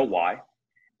 no Y.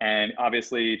 And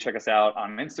obviously check us out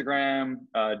on Instagram,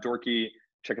 DoorKey.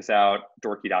 Check us out,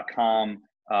 doorkey.com.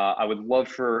 I would love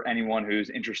for anyone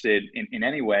who's interested in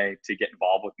any way to get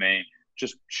involved with me.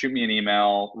 Just shoot me an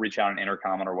email, reach out an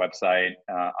intercom on our website.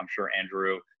 I'm sure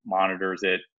Andrew monitors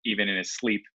it even in his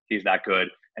sleep. He's that good.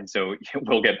 And so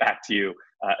we'll get back to you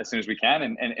as soon as we can.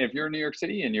 And if you're in New York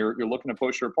City and you're looking to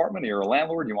post your apartment, or you're a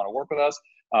landlord and you want to work with us,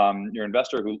 you're an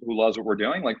investor who loves what we're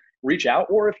doing, like reach out.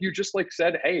 Or if you just like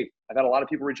said, hey, I've had a lot of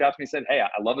people reach out to me and said, hey,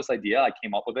 I love this idea. I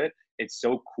came up with it. It's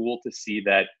so cool to see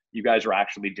that you guys are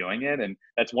actually doing it. And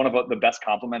that's one of the best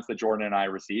compliments that Jordan and I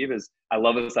receive is, I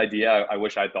love this idea. I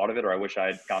wish I'd thought of it, or I wish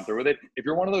I'd gone through with it. If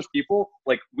you're one of those people,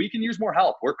 like, we can use more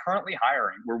help. We're currently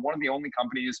hiring. We're one of the only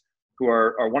companies who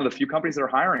are one of the few companies that are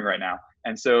hiring right now.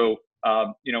 And so,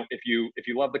 you know, if you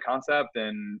love the concept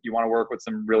and you want to work with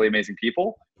some really amazing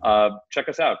people, check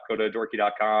us out. Go to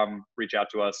doorkey.com, reach out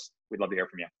to us. We'd love to hear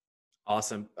from you.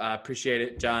 Awesome. Appreciate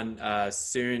it, John.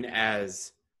 Soon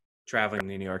as traveling to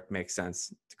New York makes sense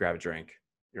to grab a drink,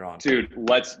 you're on. Dude,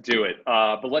 let's do it.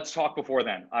 But let's talk before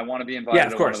then. I want to be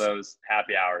invited to one of those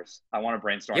happy hours. I want to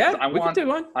brainstorm. Yeah, we can do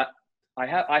one. I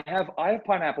have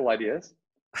pineapple ideas.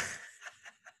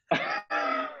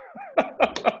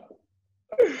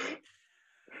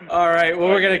 All right. Well,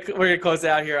 we're gonna close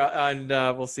out here, and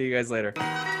we'll see you guys later.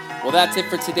 Well, that's it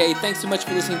for today. Thanks so much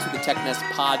for listening to the TechNest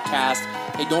podcast.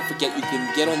 Hey, don't forget you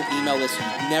can get on the email list so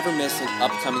you never miss an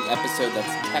upcoming episode.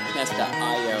 That's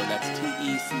technest.io. That's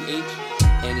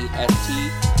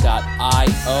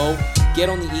TECHNEST.io. Get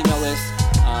on the email list.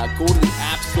 Go to the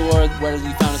App Store, whether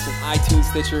you found us on iTunes,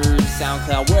 Stitcher,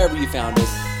 SoundCloud, wherever you found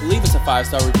us. Leave us a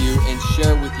 5-star review and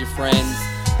share it with your friends.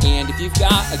 And if you've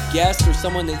got a guest or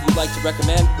someone that you'd like to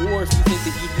recommend, or if you think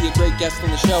that you'd be a great guest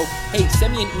on the show, hey,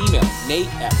 send me an email,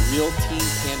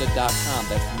 nate@realteampanda.com.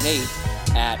 That's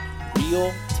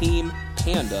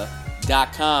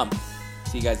nate@realteampanda.com.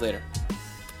 See you guys later.